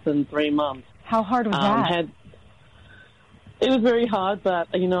weight within 3 months. How hard was that? It was very hard, but,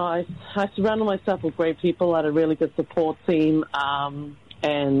 you know, I surrounded myself with great people. I had a really good support team,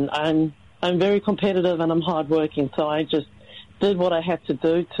 and I'm very competitive and I'm hardworking, so I just did what I had to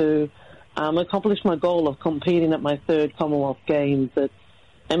do to accomplish my goal of competing at my third Commonwealth Games. It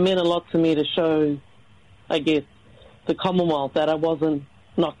meant a lot to me to show, I guess, the Commonwealth that I wasn't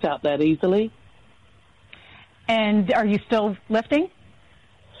knocked out that easily. And are you still lifting?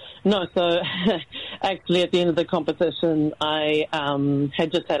 No, so actually at the end of the competition, I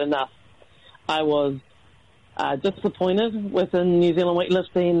had just had enough. I was disappointed within New Zealand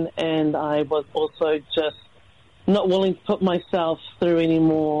weightlifting, and I was also just not willing to put myself through any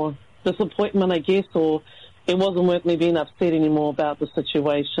more disappointment, I guess, or it wasn't worth me being upset anymore about the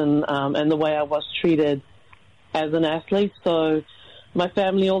situation and the way I was treated as an athlete. So my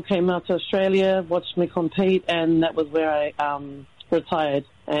family all came out to Australia, watched me compete, and that was where I retired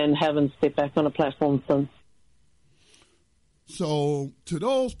and haven't stepped back on a platform since. So to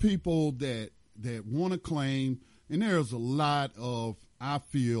those people that want to claim, and there's a lot of, I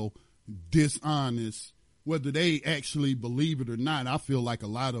feel, dishonest, whether they actually believe it or not. I feel like a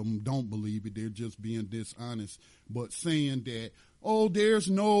lot of them don't believe it. They're just being dishonest. But saying that oh, there's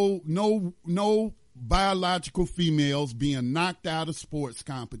no biological females being knocked out of sports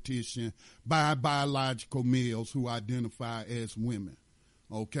competition by biological males who identify as women.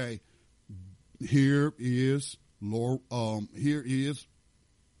 Okay. Here is what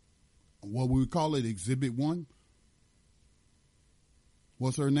we would call it, Exhibit 1.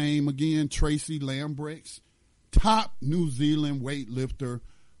 What's her name again? Tracy Lambrex, top New Zealand weightlifter,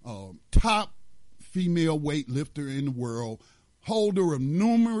 top female weightlifter in the world, holder of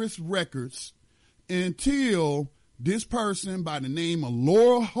numerous records, until this person by the name of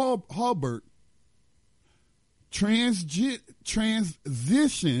Laura Hubbard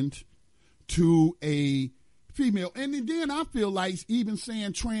transitioned to a female. And then I feel like even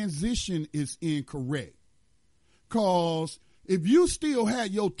saying transition is incorrect. Because if you still had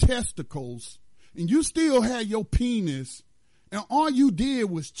your testicles and you still had your penis and all you did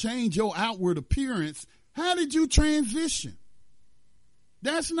was change your outward appearance, how did you transition?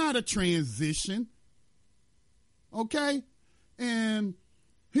 That's not a transition. Okay? And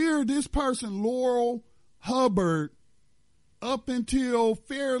here this person, Laurel Hubbard, up until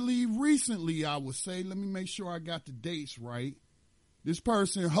fairly recently, I would say, let me make sure I got the dates right. This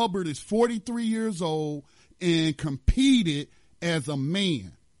person, Hubbard, is 43 years old and competed as a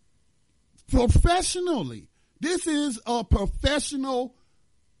man professionally. This is a professional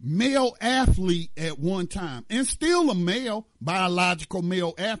male athlete at one time and still a male, biological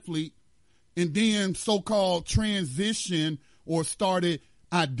male athlete, and then so-called transition or started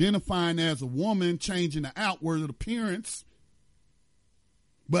identifying as a woman, changing the outward appearance.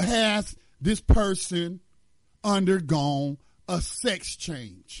 But has this person undergone a sex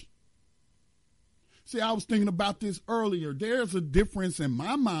change? See, I was thinking about this earlier. There's a difference in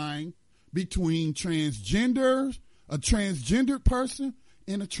my mind between a transgendered person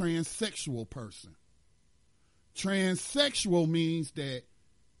and a transsexual person. Transsexual means that,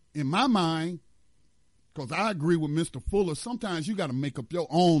 in my mind, because I agree with Mr. Fuller, sometimes you got to make up your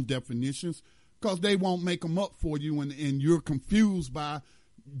own definitions because they won't make them up for you and you're confused by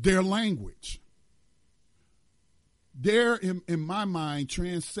their language. There, in my mind,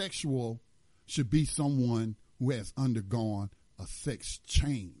 transsexual should be someone who has undergone a sex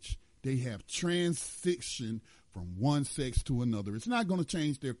change. They have transitioned from one sex to another. It's not going to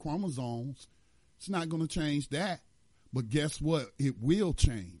change their chromosomes. It's not going to change that. But guess what? It will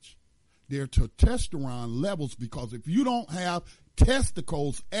change their testosterone levels, because if you don't have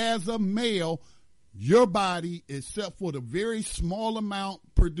testicles as a male, your body, except for the very small amount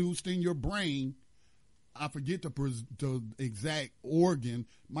produced in your brain, I forget the exact organ,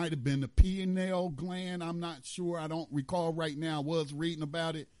 might have been the pineal gland. I'm not sure. I don't recall right now. I was reading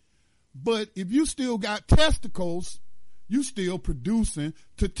about it. But if you still got testicles, you still producing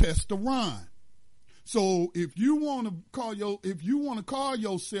testosterone. So if you want to call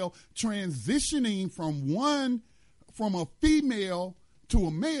yourself transitioning from a female to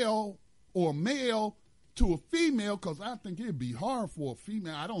a male, or a male to a female, because I think it'd be hard for a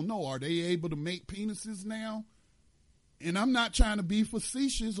female. I don't know. Are they able to make penises now? And I'm not trying to be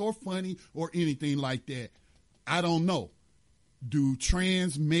facetious or funny or anything like that. I don't know. Do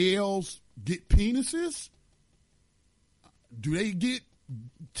trans males get penises? Do they get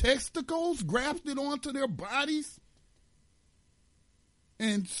testicles grafted onto their bodies?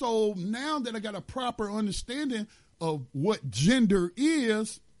 And so now that I got a proper understanding of what gender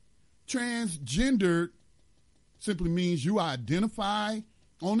is, transgendered simply means you identify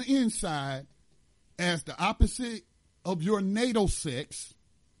on the inside as the opposite of your natal sex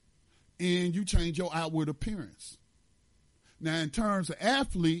and you change your outward appearance. Now, in terms of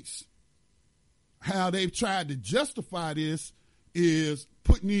athletes, how they've tried to justify this is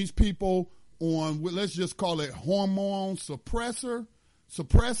putting these people on, let's just call it hormone suppressants.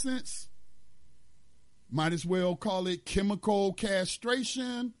 Might as well call it chemical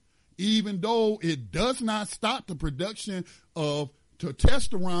castration, even though it does not stop the production of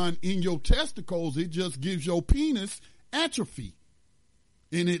testosterone in your testicles. It just gives your penis atrophy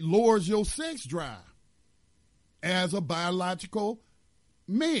and it lowers your sex drive as a biological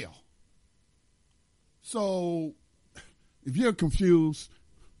male. So if you're confused,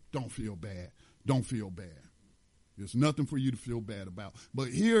 don't feel bad. Don't feel bad. There's nothing for you to feel bad about. But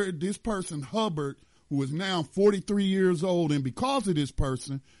here, this person, Hubbard, who is now 43 years old, and because of this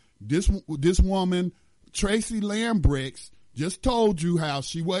person, this woman, Tracy Lambrex, just told you how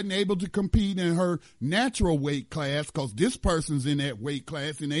she wasn't able to compete in her natural weight class because this person's in that weight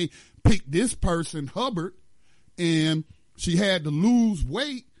class, and they picked this person, Hubbard, and she had to lose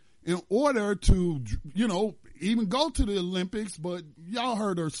weight in order to, even go to the Olympics. But y'all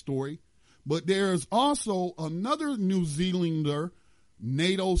heard her story. But there's also another New Zealander,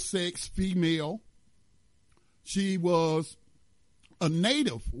 NATO sex female. She was a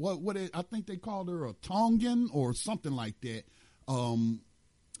native. I think they called her a Tongan or something like that. I'm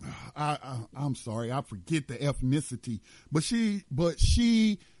sorry, I forget the ethnicity, but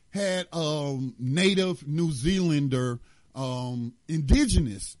she had native New Zealander,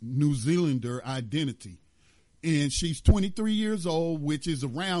 indigenous New Zealander identity. And she's 23 years old, which is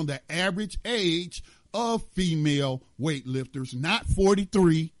around the average age of female weightlifters, not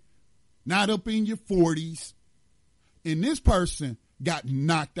 43, not up in your 40s. And this person got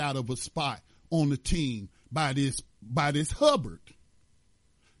knocked out of a spot on the team by this Hubbard.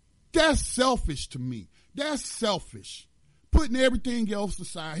 That's selfish to me. That's selfish. Putting everything else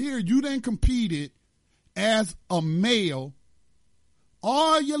aside. Here, you done competed as a male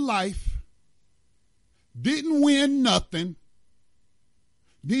all your life, didn't win nothing.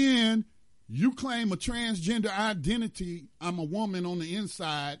 Then you claim a transgender identity. I'm a woman on the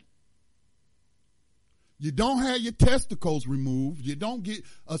inside. You don't have your testicles removed. You don't get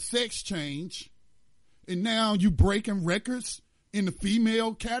a sex change. And now you breaking records in the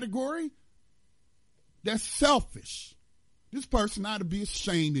female category? That's selfish. This person ought to be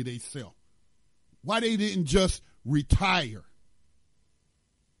ashamed of themselves. Why they didn't just retire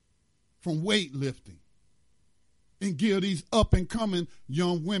from weightlifting and give these up-and-coming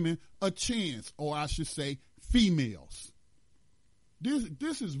young women a chance, or I should say females.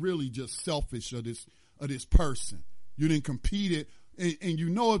 This is really just selfish of this person. You didn't compete it, and you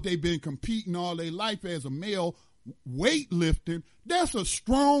know if they've been competing all their life as a male weightlifting, that's a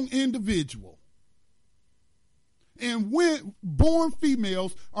strong individual. And when born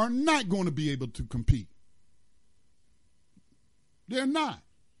females are not going to be able to compete. They're not.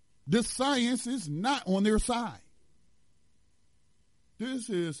 The science is not on their side.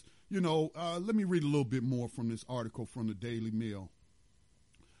 This is, let me read a little bit more from this article from the Daily Mail.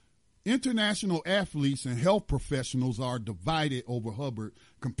 International athletes and health professionals are divided over Hubbard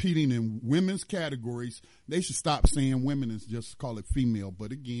competing in women's categories. They should stop saying women and just call it female.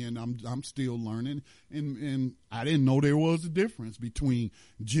 But again, I'm still learning, and I didn't know there was a difference between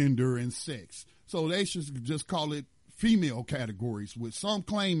gender and sex. So they should just call it female categories, with some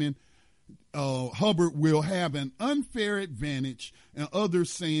claiming Hubbard will have an unfair advantage and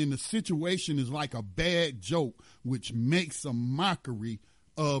others saying the situation is like a bad joke, which makes a mockery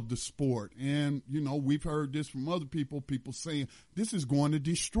of the sport. And, we've heard this from other people saying this is going to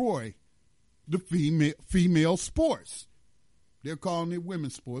destroy the female sports. They're calling it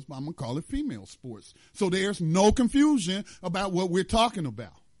women's sports, but I'm going to call it female sports. So there's no confusion about what we're talking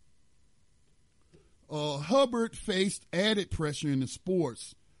about. Hubbard faced added pressure in the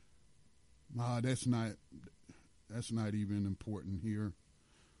sports. That's not even important here.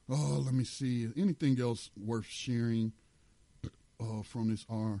 Oh, let me see. Anything else worth sharing from this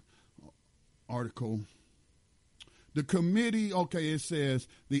article? The committee, it says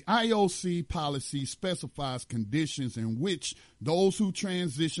the IOC policy specifies conditions in which those who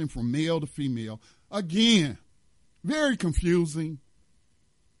transition from male to female, again, very confusing.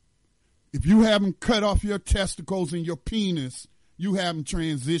 If you haven't cut off your testicles and your penis, you haven't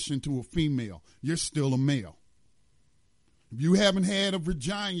transitioned to a female. You're still a male. If you haven't had a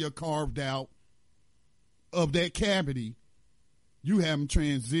vagina carved out of that cavity, you haven't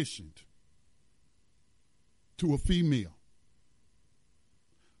transitioned to a female.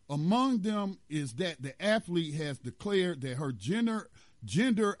 Among them is that the athlete has declared that her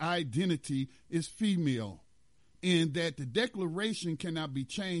gender identity is female, and that the declaration cannot be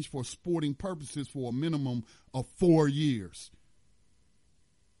changed for sporting purposes for a minimum of 4 years.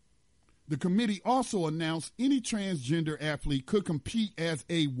 The committee also announced any transgender athlete could compete as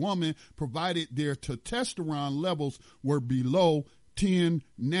a woman provided their testosterone levels were below 10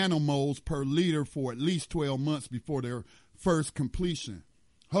 nanomoles per liter for at least 12 months before their first completion.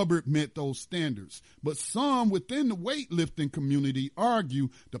 Hubbard met those standards, but some within the weightlifting community argue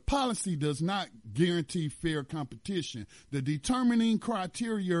the policy does not guarantee fair competition. The determining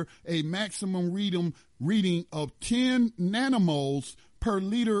criteria, a maximum reading of 10 nanomoles per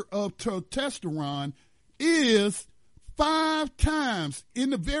liter of testosterone, is 5 times,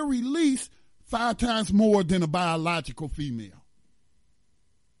 in the very least, 5 times more than a biological female.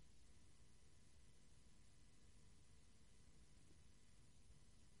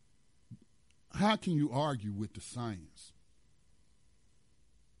 How can you argue with the science?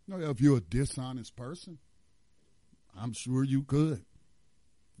 If you're a dishonest person, I'm sure you could.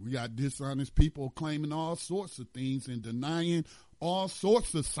 We got dishonest people claiming all sorts of things and denying all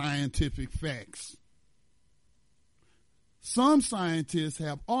sorts of scientific facts. Some scientists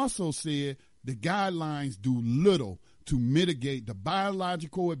have also said the guidelines do little to mitigate the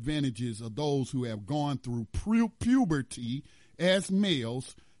biological advantages of those who have gone through puberty as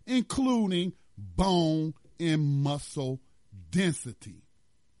males, including bone and muscle density.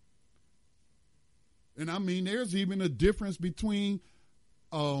 And I mean, there's even a difference between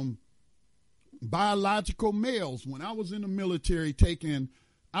biological males. When I was in the military taking,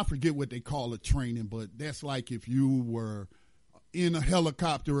 I forget what they call it, training, but that's like if you were in a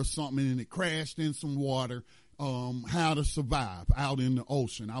helicopter or something and it crashed in some water, how to survive out in the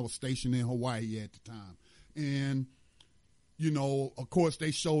ocean. I was stationed in Hawaii at the time. And, you know, of course,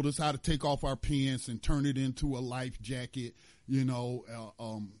 they showed us how to take off our pants and turn it into a life jacket. You know,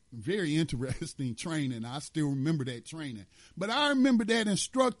 very interesting training. I still remember that training. But I remember that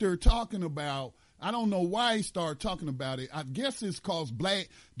instructor talking about, I don't know why he started talking about it. I guess it's because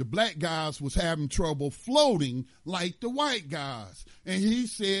the black guys was having trouble floating like the white guys. And he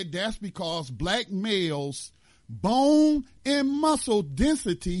said that's because black males' bone and muscle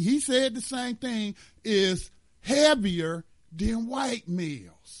density, he said the same thing, is heavier than white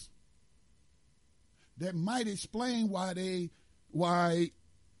males. That might explain why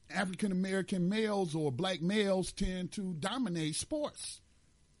African-American males or black males tend to dominate sports.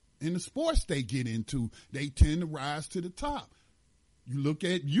 In the sports they get into, they tend to rise to the top. You look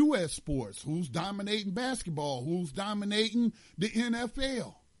at U.S. sports, who's dominating basketball, who's dominating the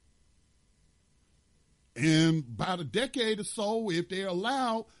NFL. And about a decade or so, if they're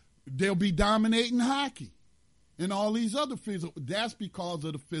allowed, they'll be dominating hockey and all these other physical. That's because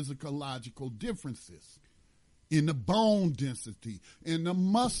of the physiological differences in the bone density, in the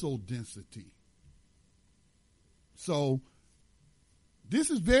muscle density. So this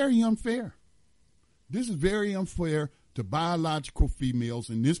is very unfair. This is very unfair to biological females,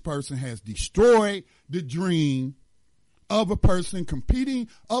 and this person has destroyed the dream of a person competing,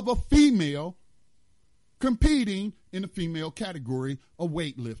 of a female competing in the female category of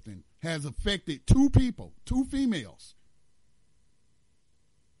weightlifting. Has affected two people, two females.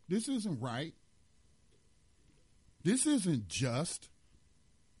 This isn't right. This isn't just.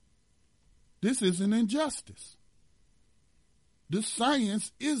 This is an injustice. The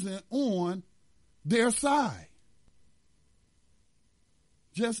science isn't on their side.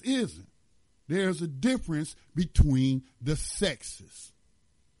 Just isn't. There's a difference between the sexes.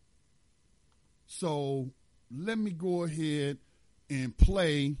 So let me go ahead and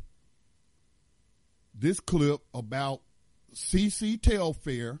play this clip about CeCe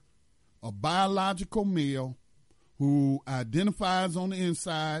Telfair, a biological male who identifies on the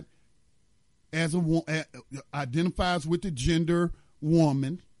inside as identifies with the gender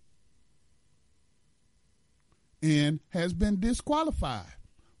woman and has been disqualified,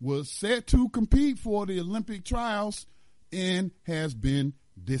 was set to compete for the Olympic trials and has been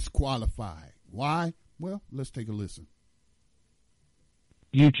disqualified. Why? Well, let's take a listen.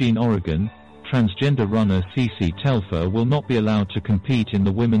 Eugene, Oregon. Transgender runner CeCe Telfair will not be allowed to compete in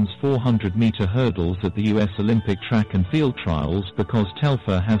the women's 400-meter hurdles at the U.S. Olympic track and field trials because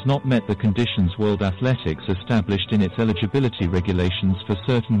Telfair has not met the conditions World Athletics established in its eligibility regulations for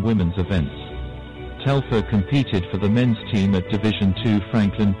certain women's events. Telfair competed for the men's team at Division II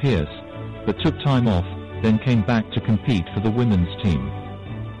Franklin Pierce, but took time off, then came back to compete for the women's team.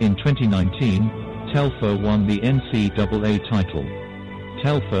 In 2019, Telfair won the NCAA title.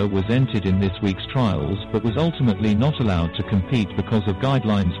 Telfair was entered in this week's trials but was ultimately not allowed to compete because of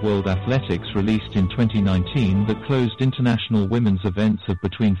guidelines World Athletics released in 2019 that closed international women's events of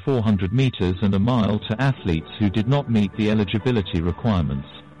between 400 meters and a mile to athletes who did not meet the eligibility requirements.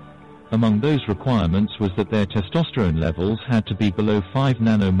 Among those requirements was that their testosterone levels had to be below 5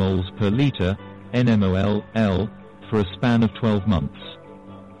 nanomoles per liter, NMOL, for a span of 12 months.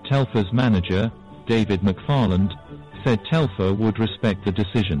 Telfair's manager, David McFarland, said Telfair would respect the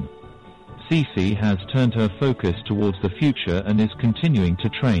decision. CeCe has turned her focus towards the future and is continuing to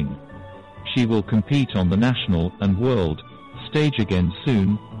train. She will compete on the national and world stage again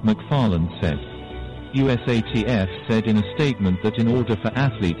soon, McFarland said. USATF said in a statement that in order for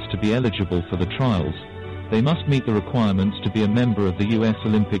athletes to be eligible for the trials, they must meet the requirements to be a member of the U.S.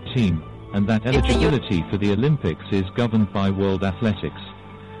 Olympic team, and that eligibility for the Olympics is governed by World Athletics.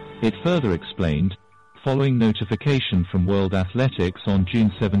 It further explained, following notification from World Athletics on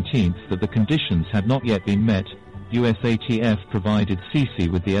June 17 that the conditions had not yet been met, USATF provided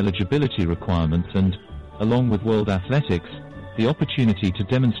CeCe with the eligibility requirements and, along with World Athletics, the opportunity to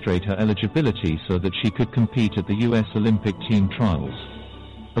demonstrate her eligibility so that she could compete at the U.S. Olympic team trials.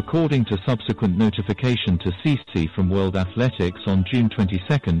 According to subsequent notification to CeCe from World Athletics on June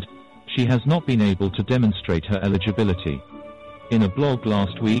 22, she has not been able to demonstrate her eligibility. In a blog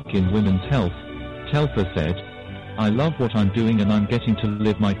last week in Women's Health, Telfer said, "I love what I'm doing and I'm getting to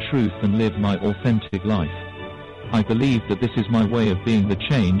live my truth and live my authentic life. I believe that this is my way of being the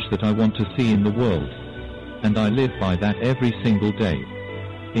change that I want to see in the world. And I live by that every single day."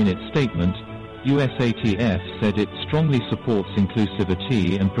 In its statement, USATF said it strongly supports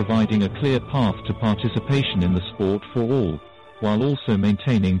inclusivity and providing a clear path to participation in the sport for all, while also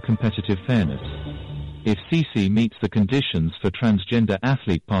maintaining competitive fairness. If CC meets the conditions for transgender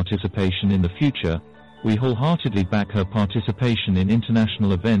athlete participation in the future, we wholeheartedly back her participation in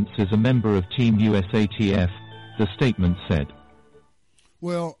international events as a member of Team USATF, the statement said.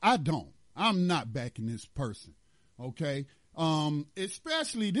 Well, I don't. I'm not backing this person, okay?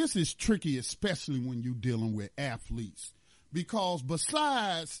 Especially, this is tricky, especially when you're dealing with athletes, because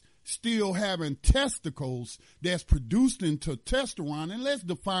besides still having testicles that's produced into testosterone, and let's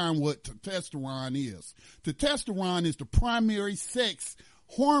define what testosterone is. Testosterone is the primary sex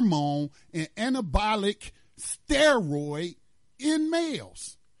hormone and anabolic steroid in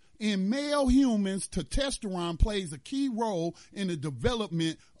males. In male humans, testosterone plays a key role in the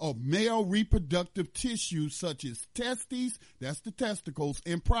development of male reproductive tissue such as testes, that's the testicles,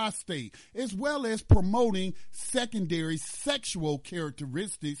 and prostate, as well as promoting secondary sexual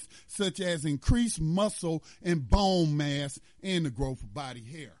characteristics such as increased muscle and bone mass and the growth of body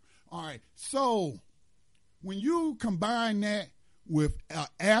hair. All right, so when you combine that with an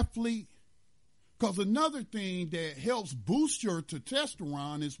athlete, because another thing that helps boost your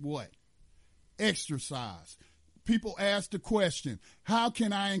testosterone is what? Exercise. People ask the question, how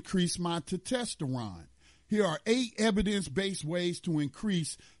can I increase my testosterone? Here are 8 evidence-based ways to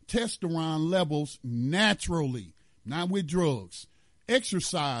increase testosterone levels naturally, not with drugs.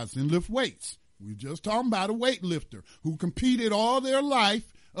 Exercise and lift weights. We're just talking about a weightlifter who competed all their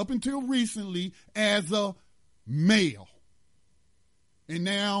life up until recently as a male. And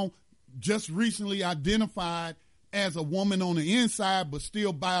now just recently identified as a woman on the inside, but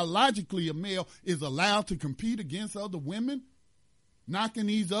still biologically a male, is allowed to compete against other women, knocking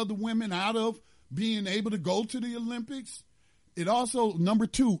these other women out of being able to go to the Olympics. It also, number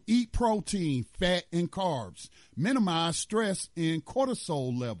 2, eat protein, fat, and carbs. Minimize stress and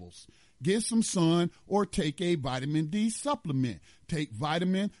cortisol levels. Get some sun or take a vitamin D supplement. Take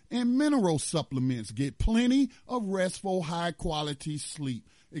vitamin and mineral supplements. Get plenty of restful, high-quality sleep.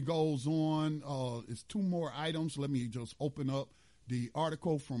 It goes on. It's 2 more items. Let me just open up the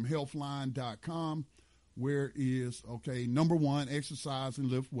article from healthline.com where is, okay, number 1, exercise and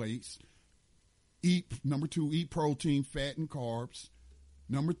lift weights. Number 2, eat protein, fat, and carbs.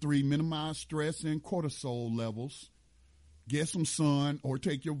 Number 3, minimize stress and cortisol levels. Get some sun or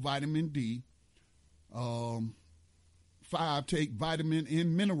take your vitamin D. 5, take vitamin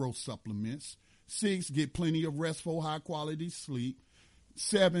and mineral supplements. 6, get plenty of restful, high-quality sleep.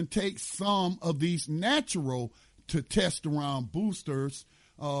 7, take some of these natural testosterone boosters.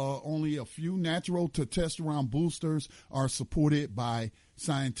 Only a few natural testosterone boosters are supported by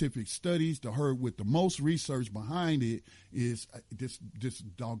scientific studies. The herd with the most research behind it is this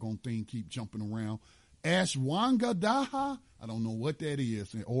doggone thing keep jumping around. Ashwagandha. I don't know what that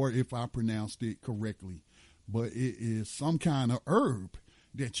is or if I pronounced it correctly, but it is some kind of herb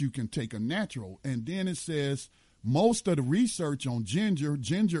that you can take a natural. And then it says most of the research on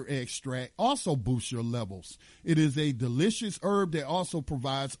ginger extract also boosts your levels. It is a delicious herb that also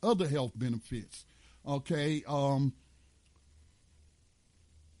provides other health benefits. Okay.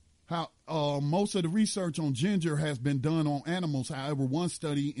 Most of the research on ginger has been done on animals. However, one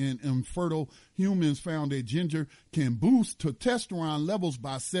study in infertile humans found that ginger can boost testosterone levels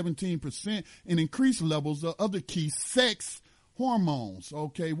by 17% and increase levels of other key sex hormones.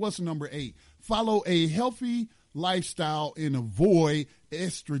 Okay. What's number 8? Follow a healthy lifestyle and avoid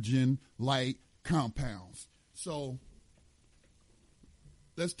estrogen-like compounds. So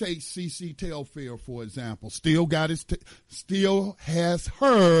let's take CC Telfair, for example. Still has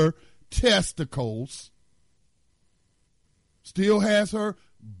her testicles. Still has her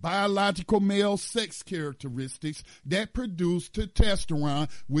biological male sex characteristics that produce testosterone,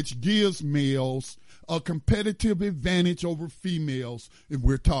 which gives males a competitive advantage over females if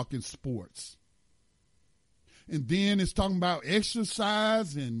we're talking sports. And then it's talking about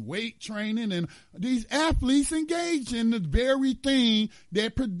exercise and weight training, and these athletes engage in the very thing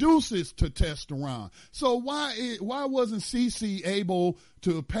that produces testosterone. So why wasn't CC able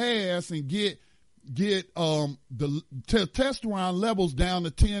to pass and get the testosterone levels down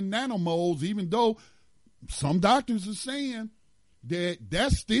to 10 nanomoles, even though some doctors are saying that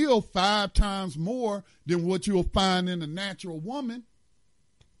that's still 5 times more than what you'll find in a natural woman?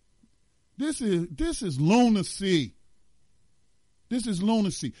 This is lunacy. This is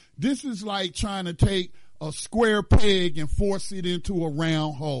lunacy. This is like trying to take a square peg and force it into a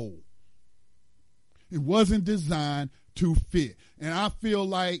round hole. It wasn't designed to fit. And I feel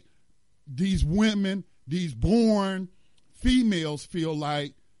like these women, these born females, feel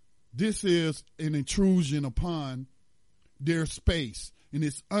like this is an intrusion upon their space, and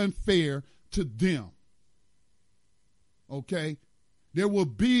it's unfair to them. Okay? There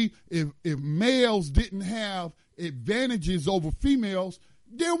would be, if males didn't have advantages over females,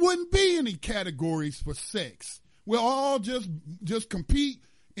 there wouldn't be any categories for sex. We'll all just compete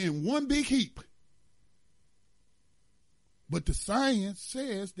in one big heap. But the science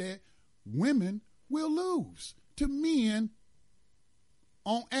says that women will lose to men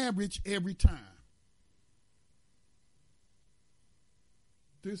on average every time.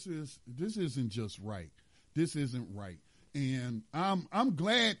 This isn't just right. This isn't right. And I'm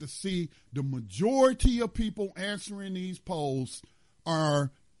glad to see the majority of people answering these polls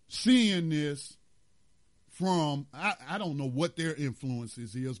are seeing this from, I don't know what their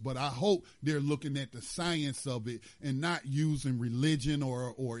influences is, but I hope they're looking at the science of it and not using religion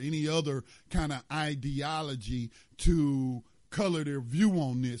or any other kind of ideology to color their view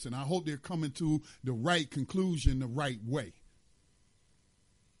on this. And I hope they're coming to the right conclusion the right way.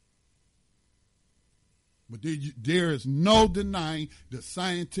 But there is no denying the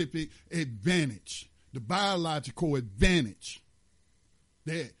scientific advantage, the biological advantage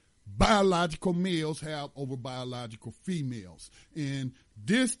that biological males have over biological females. And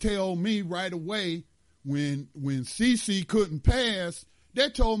this told me right away when CeCe couldn't pass,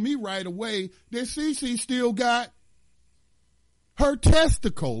 that told me right away that CeCe still got her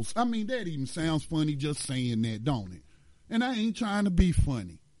testicles. I mean, that even sounds funny just saying that, don't it? And I ain't trying to be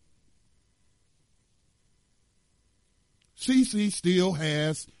funny. CeCe still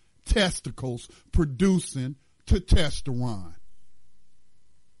has testicles producing testosterone.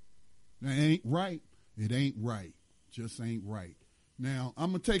 That ain't right. It ain't right. Just ain't right. Now, I'm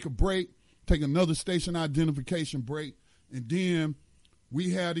going to take a break, take another station identification break, and then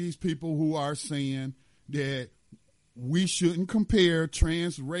we have these people who are saying that we shouldn't compare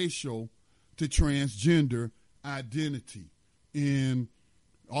transracial to transgender identity. And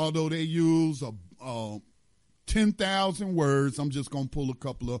although they use 10,000 words, I'm just going to pull a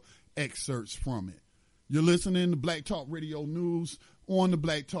couple of excerpts from it. You're listening to Black Talk Radio News on the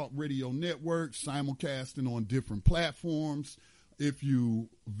Black Talk Radio Network, simulcasting on different platforms. If you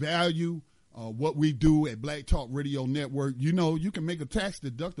value what we do at Black Talk Radio Network, you know you can make a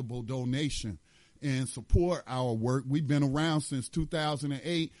tax-deductible donation and support our work. We've been around since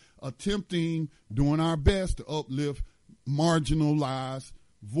 2008, doing our best to uplift marginalized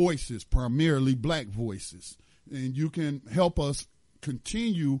voices, primarily black voices. And you can help us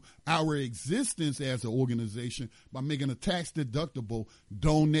continue our existence as an organization by making a tax-deductible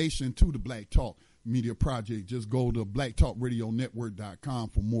donation to the Black Talk Media Project. Just go to blacktalkradionetwork.com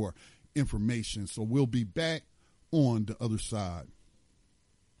for more information. So we'll be back on the other side.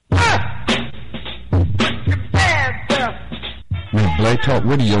 With Black Talk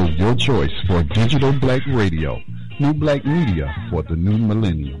Radio, your choice for digital black radio. New black media for the new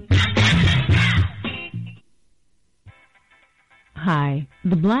millennium. Hi,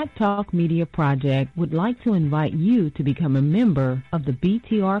 the Black Talk Media Project would like to invite you to become a member of the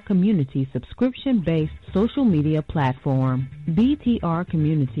BTR Community subscription-based social media platform. BTR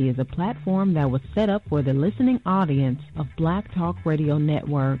Community is a platform that was set up for the listening audience of Black Talk Radio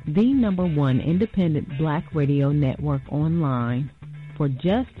Network, the #1 independent black radio network online. For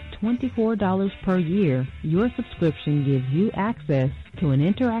just $24 per year, your subscription gives you access to an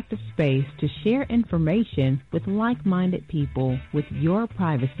interactive space to share information with like-minded people with your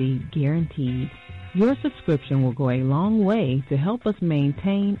privacy guaranteed. Your subscription will go a long way to help us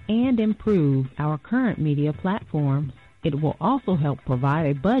maintain and improve our current media platforms. It will also help provide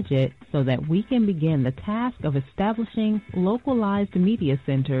a budget so that we can begin the task of establishing localized media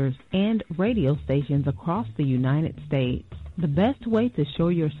centers and radio stations across the United States. The best way to show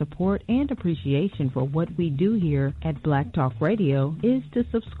your support and appreciation for what we do here at Black Talk Radio is to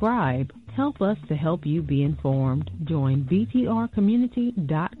subscribe. Help us to help you be informed. Join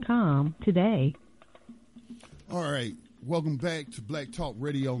BTRcommunity.com today. All right. Welcome back to Black Talk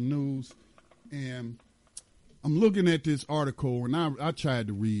Radio News. And I'm looking at this article, and I tried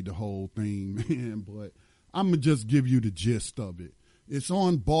to read the whole thing, man, but I'm going to just give you the gist of it. It's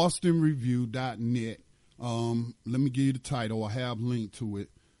on bostonreview.net. Let me give you the title. I have linked to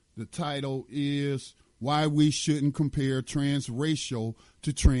it. The title is Why We Shouldn't Compare Transracial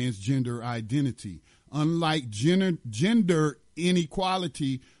to Transgender Identity. Unlike gender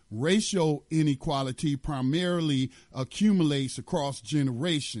inequality, racial inequality primarily accumulates across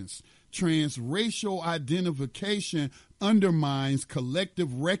generations. Transracial identification undermines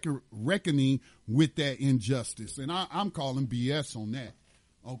collective reckoning with that injustice. And I'm calling BS on that.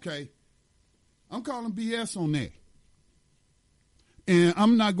 Okay? I'm calling BS on that. And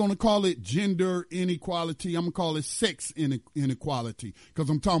I'm not going to call it gender inequality. I'm going to call it sex inequality because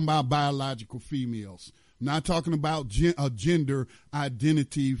I'm talking about biological females. I'm not talking about a gender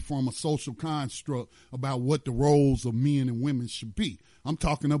identity from a social construct about what the roles of men and women should be. I'm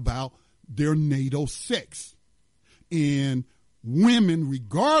talking about their natal sex. And women,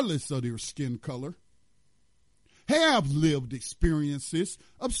 regardless of their skin color, have lived experiences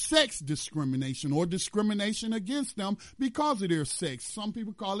of sex discrimination or discrimination against them because of their sex. Some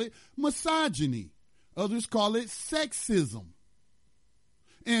people call it misogyny. Others call it sexism.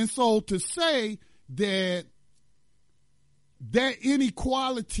 And so to say that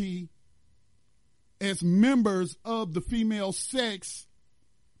inequality as members of the female sex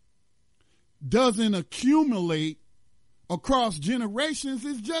doesn't accumulate across generations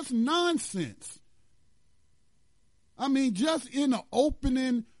is just nonsense. I mean, just in the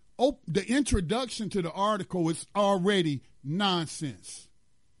opening, the introduction to the article is already nonsense.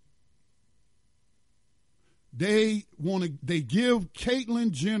 They give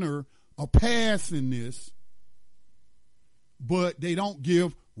Caitlyn Jenner a pass in this, but they don't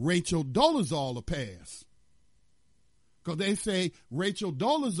give Rachel Dolezal a pass. Because they say Rachel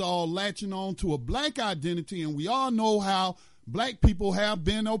Dolezal latching on to a black identity, and we all know how black people have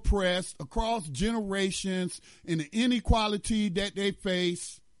been oppressed across generations and the inequality that they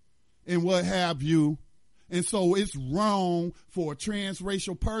face and what have you. And so it's wrong for a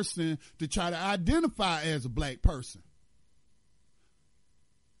transracial person to try to identify as a black person.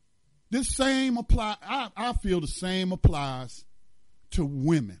 This same apply. I feel the same applies to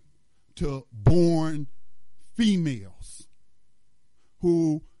women, to born females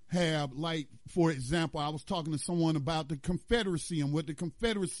who have, like, for example, I was talking to someone about the Confederacy and what the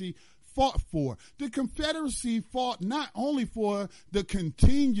Confederacy fought for. The Confederacy fought not only for the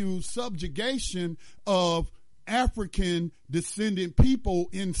continued subjugation of African descendant people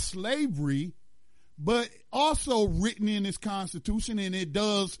in slavery, but also written in its Constitution, and it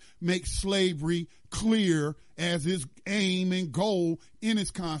does make slavery clear as its aim and goal in its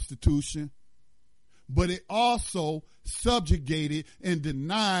Constitution. But it also subjugated and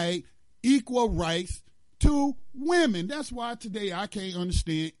denied equal rights to women. That's why today I can't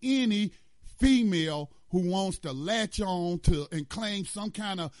understand any female who wants to latch on to and claim some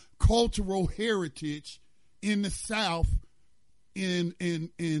kind of cultural heritage in the South in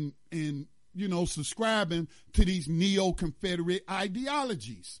you know, subscribing to these neo-Confederate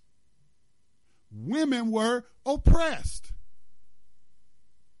ideologies. Women were oppressed.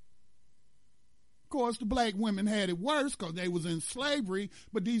 Of course, the black women had it worse because they was in slavery,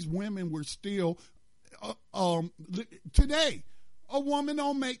 but these women were still, today, a woman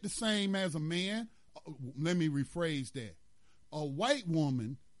don't make the same as a man. Let me rephrase that. A white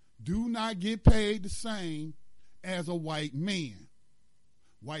woman do not get paid the same as a white man.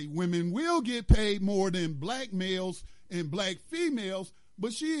 White women will get paid more than black males and black females,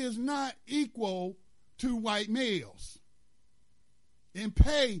 but she is not equal to white males in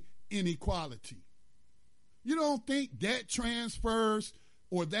pay inequality. You don't think that transfers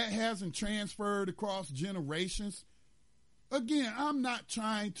or that hasn't transferred across generations? Again, I'm not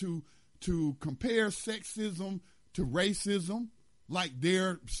trying to compare sexism to racism like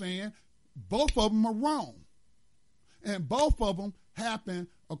they're saying. Both of them are wrong. And both of them happen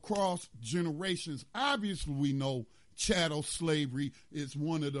across generations. Obviously, we know chattel slavery is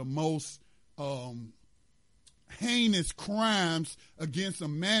one of the most heinous crimes against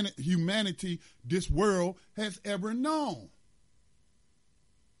humanity this world has ever known.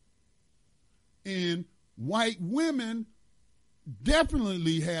 And white women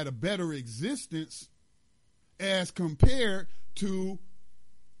definitely had a better existence as compared to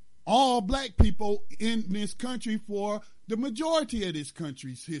all black people in this country for the majority of this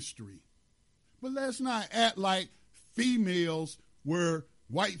country's history. But let's not act like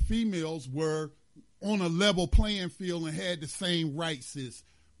white females were on a level playing field and had the same rights as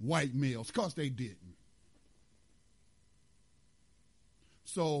white males, because they didn't.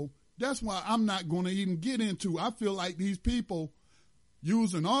 So that's why I'm not going to even get into, I feel like these people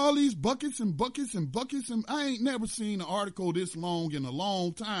using all these buckets and buckets and buckets, and I ain't never seen an article this long in a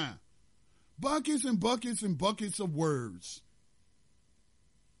long time. Buckets and buckets and buckets of words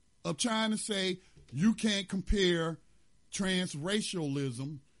of trying to say you can't compare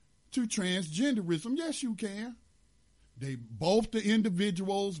transracialism to transgenderism. Yes, you can. Both the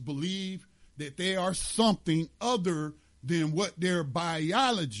individuals believe that they are something other than what their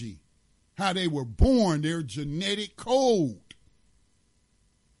biology, how they were born, their genetic code.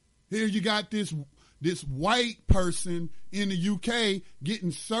 Here you got this white person in the UK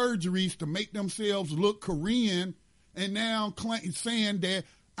getting surgeries to make themselves look Korean, and now saying that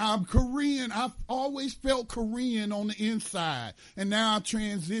I'm Korean. I've always felt Korean on the inside, and now I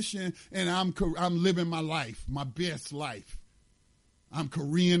transition and I'm living my life, my best life. I'm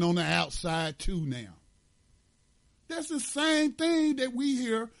Korean on the outside too now. That's the same thing that we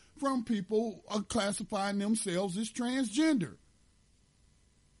hear from people classifying themselves as transgender.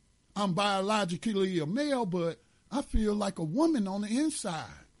 I'm biologically a male, but I feel like a woman on the inside.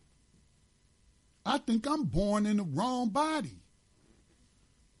 I think I'm born in the wrong body.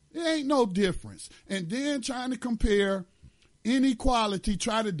 It ain't no difference. And then trying to compare inequality,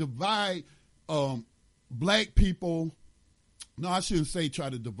 try to divide black people. No, I shouldn't say try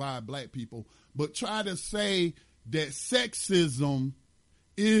to divide black people, but try to say that sexism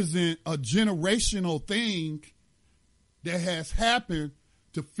isn't a generational thing that has happened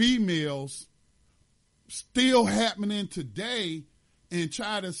to females, still happening today, and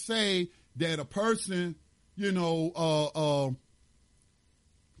try to say that a person,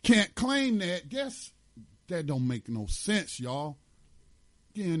 can't claim that. Guess that don't make no sense, y'all.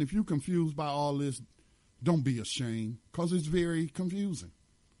 Again, if you're confused by all this, don't be ashamed, because it's very confusing.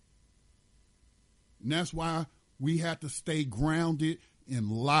 And that's why we have to stay grounded in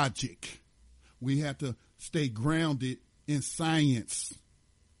logic. We have to stay grounded in science.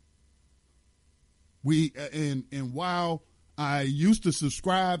 And while I used to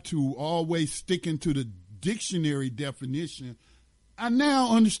subscribe to always sticking to the dictionary definition, I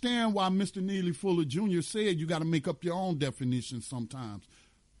now understand why Mr. Neely Fuller Jr. said you got to make up your own definition sometimes.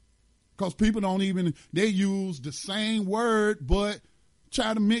 Because people they use the same word, but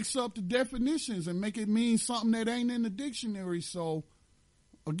try to mix up the definitions and make it mean something that ain't in the dictionary. So,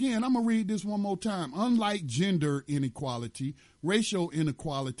 again, I'm going to read this one more time. Unlike gender inequality, racial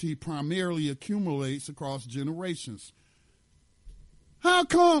inequality primarily accumulates across generations. How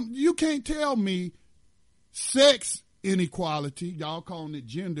come you can't tell me sex inequality, y'all calling it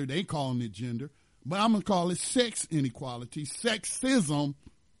gender, they calling it gender, but I'm going to call it sex inequality, sexism,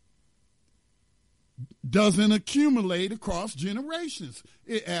 doesn't accumulate across generations?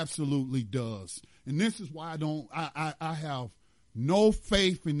 It absolutely does. And this is why I have no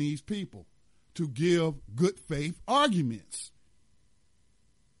faith in these people to give good faith arguments.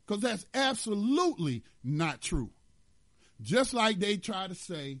 Because that's absolutely not true. Just like they try to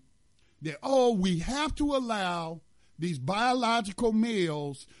say that, we have to allow these biological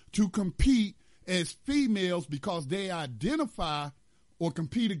males to compete as females because they identify, or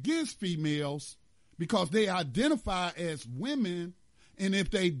compete against females because they identify as women. And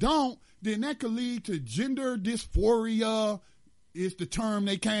if they don't, then that could lead to gender dysphoria, is the term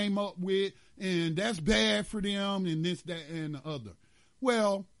they came up with, and that's bad for them, and this, that, and the other.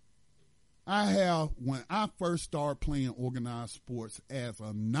 Well, when I first started playing organized sports as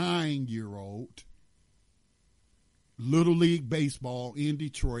a 9-year-old, Little League Baseball in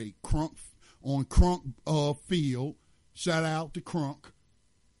Detroit, Crunk Field, shout out to Crunk.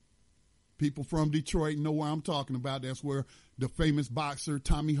 People from Detroit know what I'm talking about. That's where the famous boxer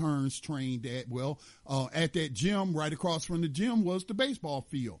Tommy Hearns trained at. Well, at that gym, right across from the gym was the baseball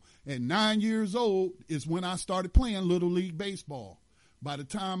field. At 9 years old is when I started playing Little League Baseball. By the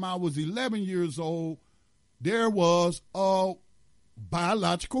time I was 11 years old, there was a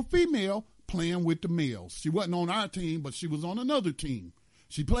biological female playing with the males. She wasn't on our team, but she was on another team.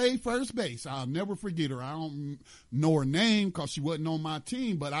 She played first base. I'll never forget her. I don't know her name because she wasn't on my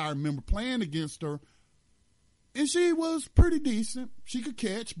team, but I remember playing against her. And she was pretty decent. She could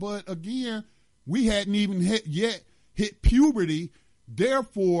catch, but again, we hadn't even yet hit puberty.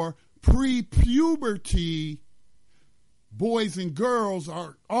 Therefore, pre-puberty, boys and girls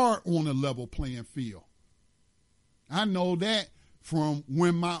are on a level playing field. I know that from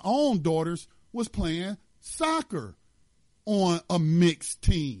when my own daughters was playing soccer on a mixed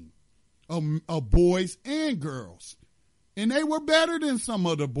team of boys and girls. And they were better than some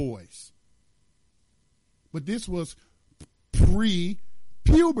other boys. But this was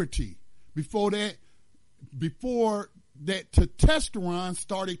pre-puberty. Before that testosterone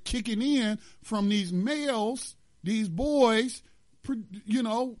started kicking in from these males, these boys,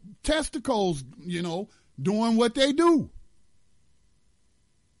 testicles, doing what they do.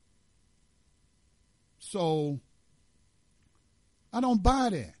 So I don't buy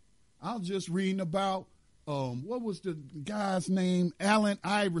that. I was just reading about, what was the guy's name? Allen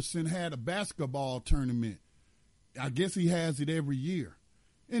Iverson had a basketball tournament. I guess he has it every year.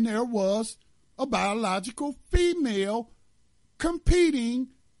 And there was a biological female competing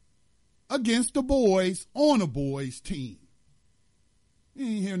against the boys on a boys team. You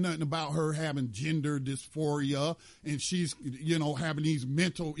ain't hear nothing about her having gender dysphoria and she's, having these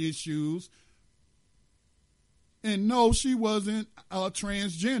mental issues. And no, she wasn't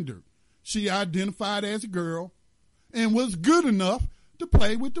transgender. She identified as a girl and was good enough to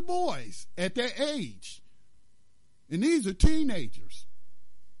play with the boys at that age. And these are teenagers.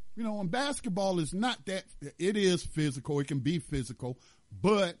 And basketball is not that, it is physical, it can be physical,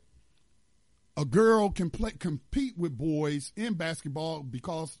 but a girl can compete with boys in basketball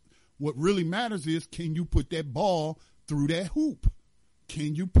because what really matters is, can you put that ball through that hoop?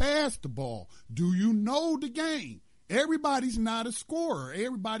 Can you pass the ball? Do you know the game? Everybody's not a scorer.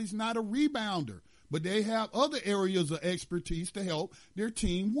 Everybody's not a rebounder, but they have other areas of expertise to help their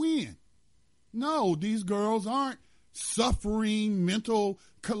team win. No, these girls aren't suffering mental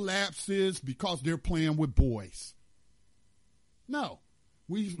collapses because they're playing with boys. No.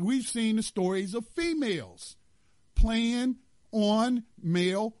 We've seen the stories of females playing on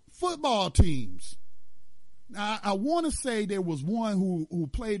male football teams. Now, I want to say there was one who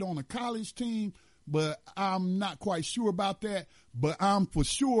played on a college team, but I'm not quite sure about that. But I'm for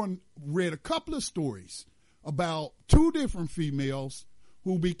sure read a couple of stories about two different females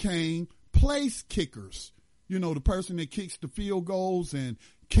who became place kickers. The person that kicks the field goals and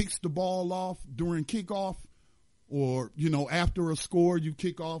kicks the ball off during kickoff. Or, after a score, you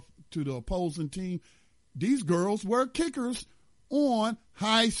kick off to the opposing team. These girls were kickers on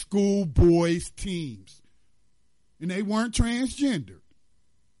high school boys' teams. And they weren't transgendered.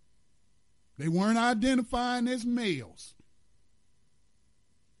 They weren't identifying as males.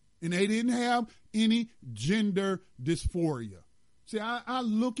 And they didn't have any gender dysphoria. See, I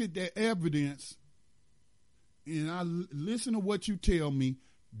look at the evidence and I listen to what you tell me.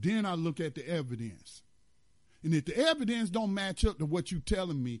 Then I look at the evidence. And if the evidence don't match up to what you're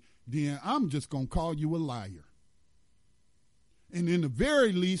telling me, then I'm just going to call you a liar. And in the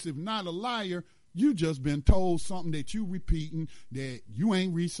very least, if not a liar, you just been told something that you repeating, that you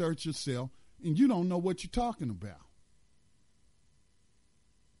ain't researched yourself, and you don't know what you're talking about.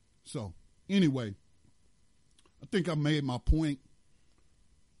 So, anyway, I think I made my point.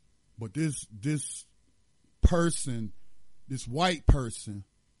 But this person, this white person,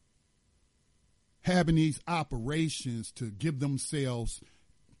 having these operations to give themselves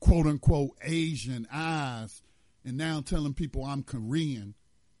quote unquote Asian eyes and now telling people I'm Korean,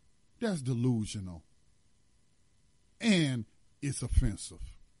 that's delusional. And it's offensive.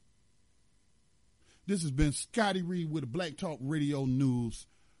 This has been Scotty Reed with the Black Talk Radio News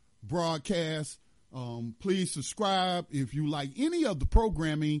broadcast. Please subscribe if you like any of the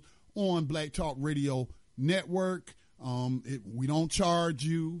programming on Black Talk Radio Network. We don't charge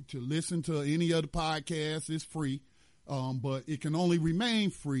you to listen to any of the podcasts. It's free, but it can only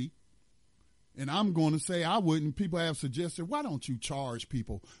remain free. And I'm going to say I wouldn't. People have suggested, why don't you charge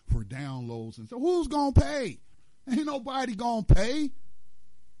people for downloads? And so who's going to pay? Ain't nobody going to pay.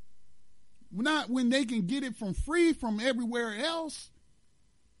 Not when they can get it from free from everywhere else.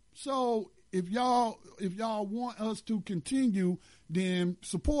 So if y'all want us to continue, then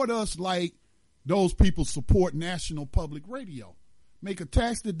support us like those people support National Public Radio. Make a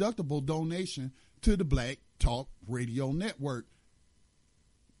tax-deductible donation to the Black Talk Radio Network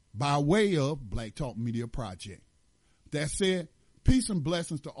by way of Black Talk Media Project. That said, peace and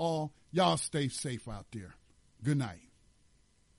blessings to all. Y'all stay safe out there. Good night.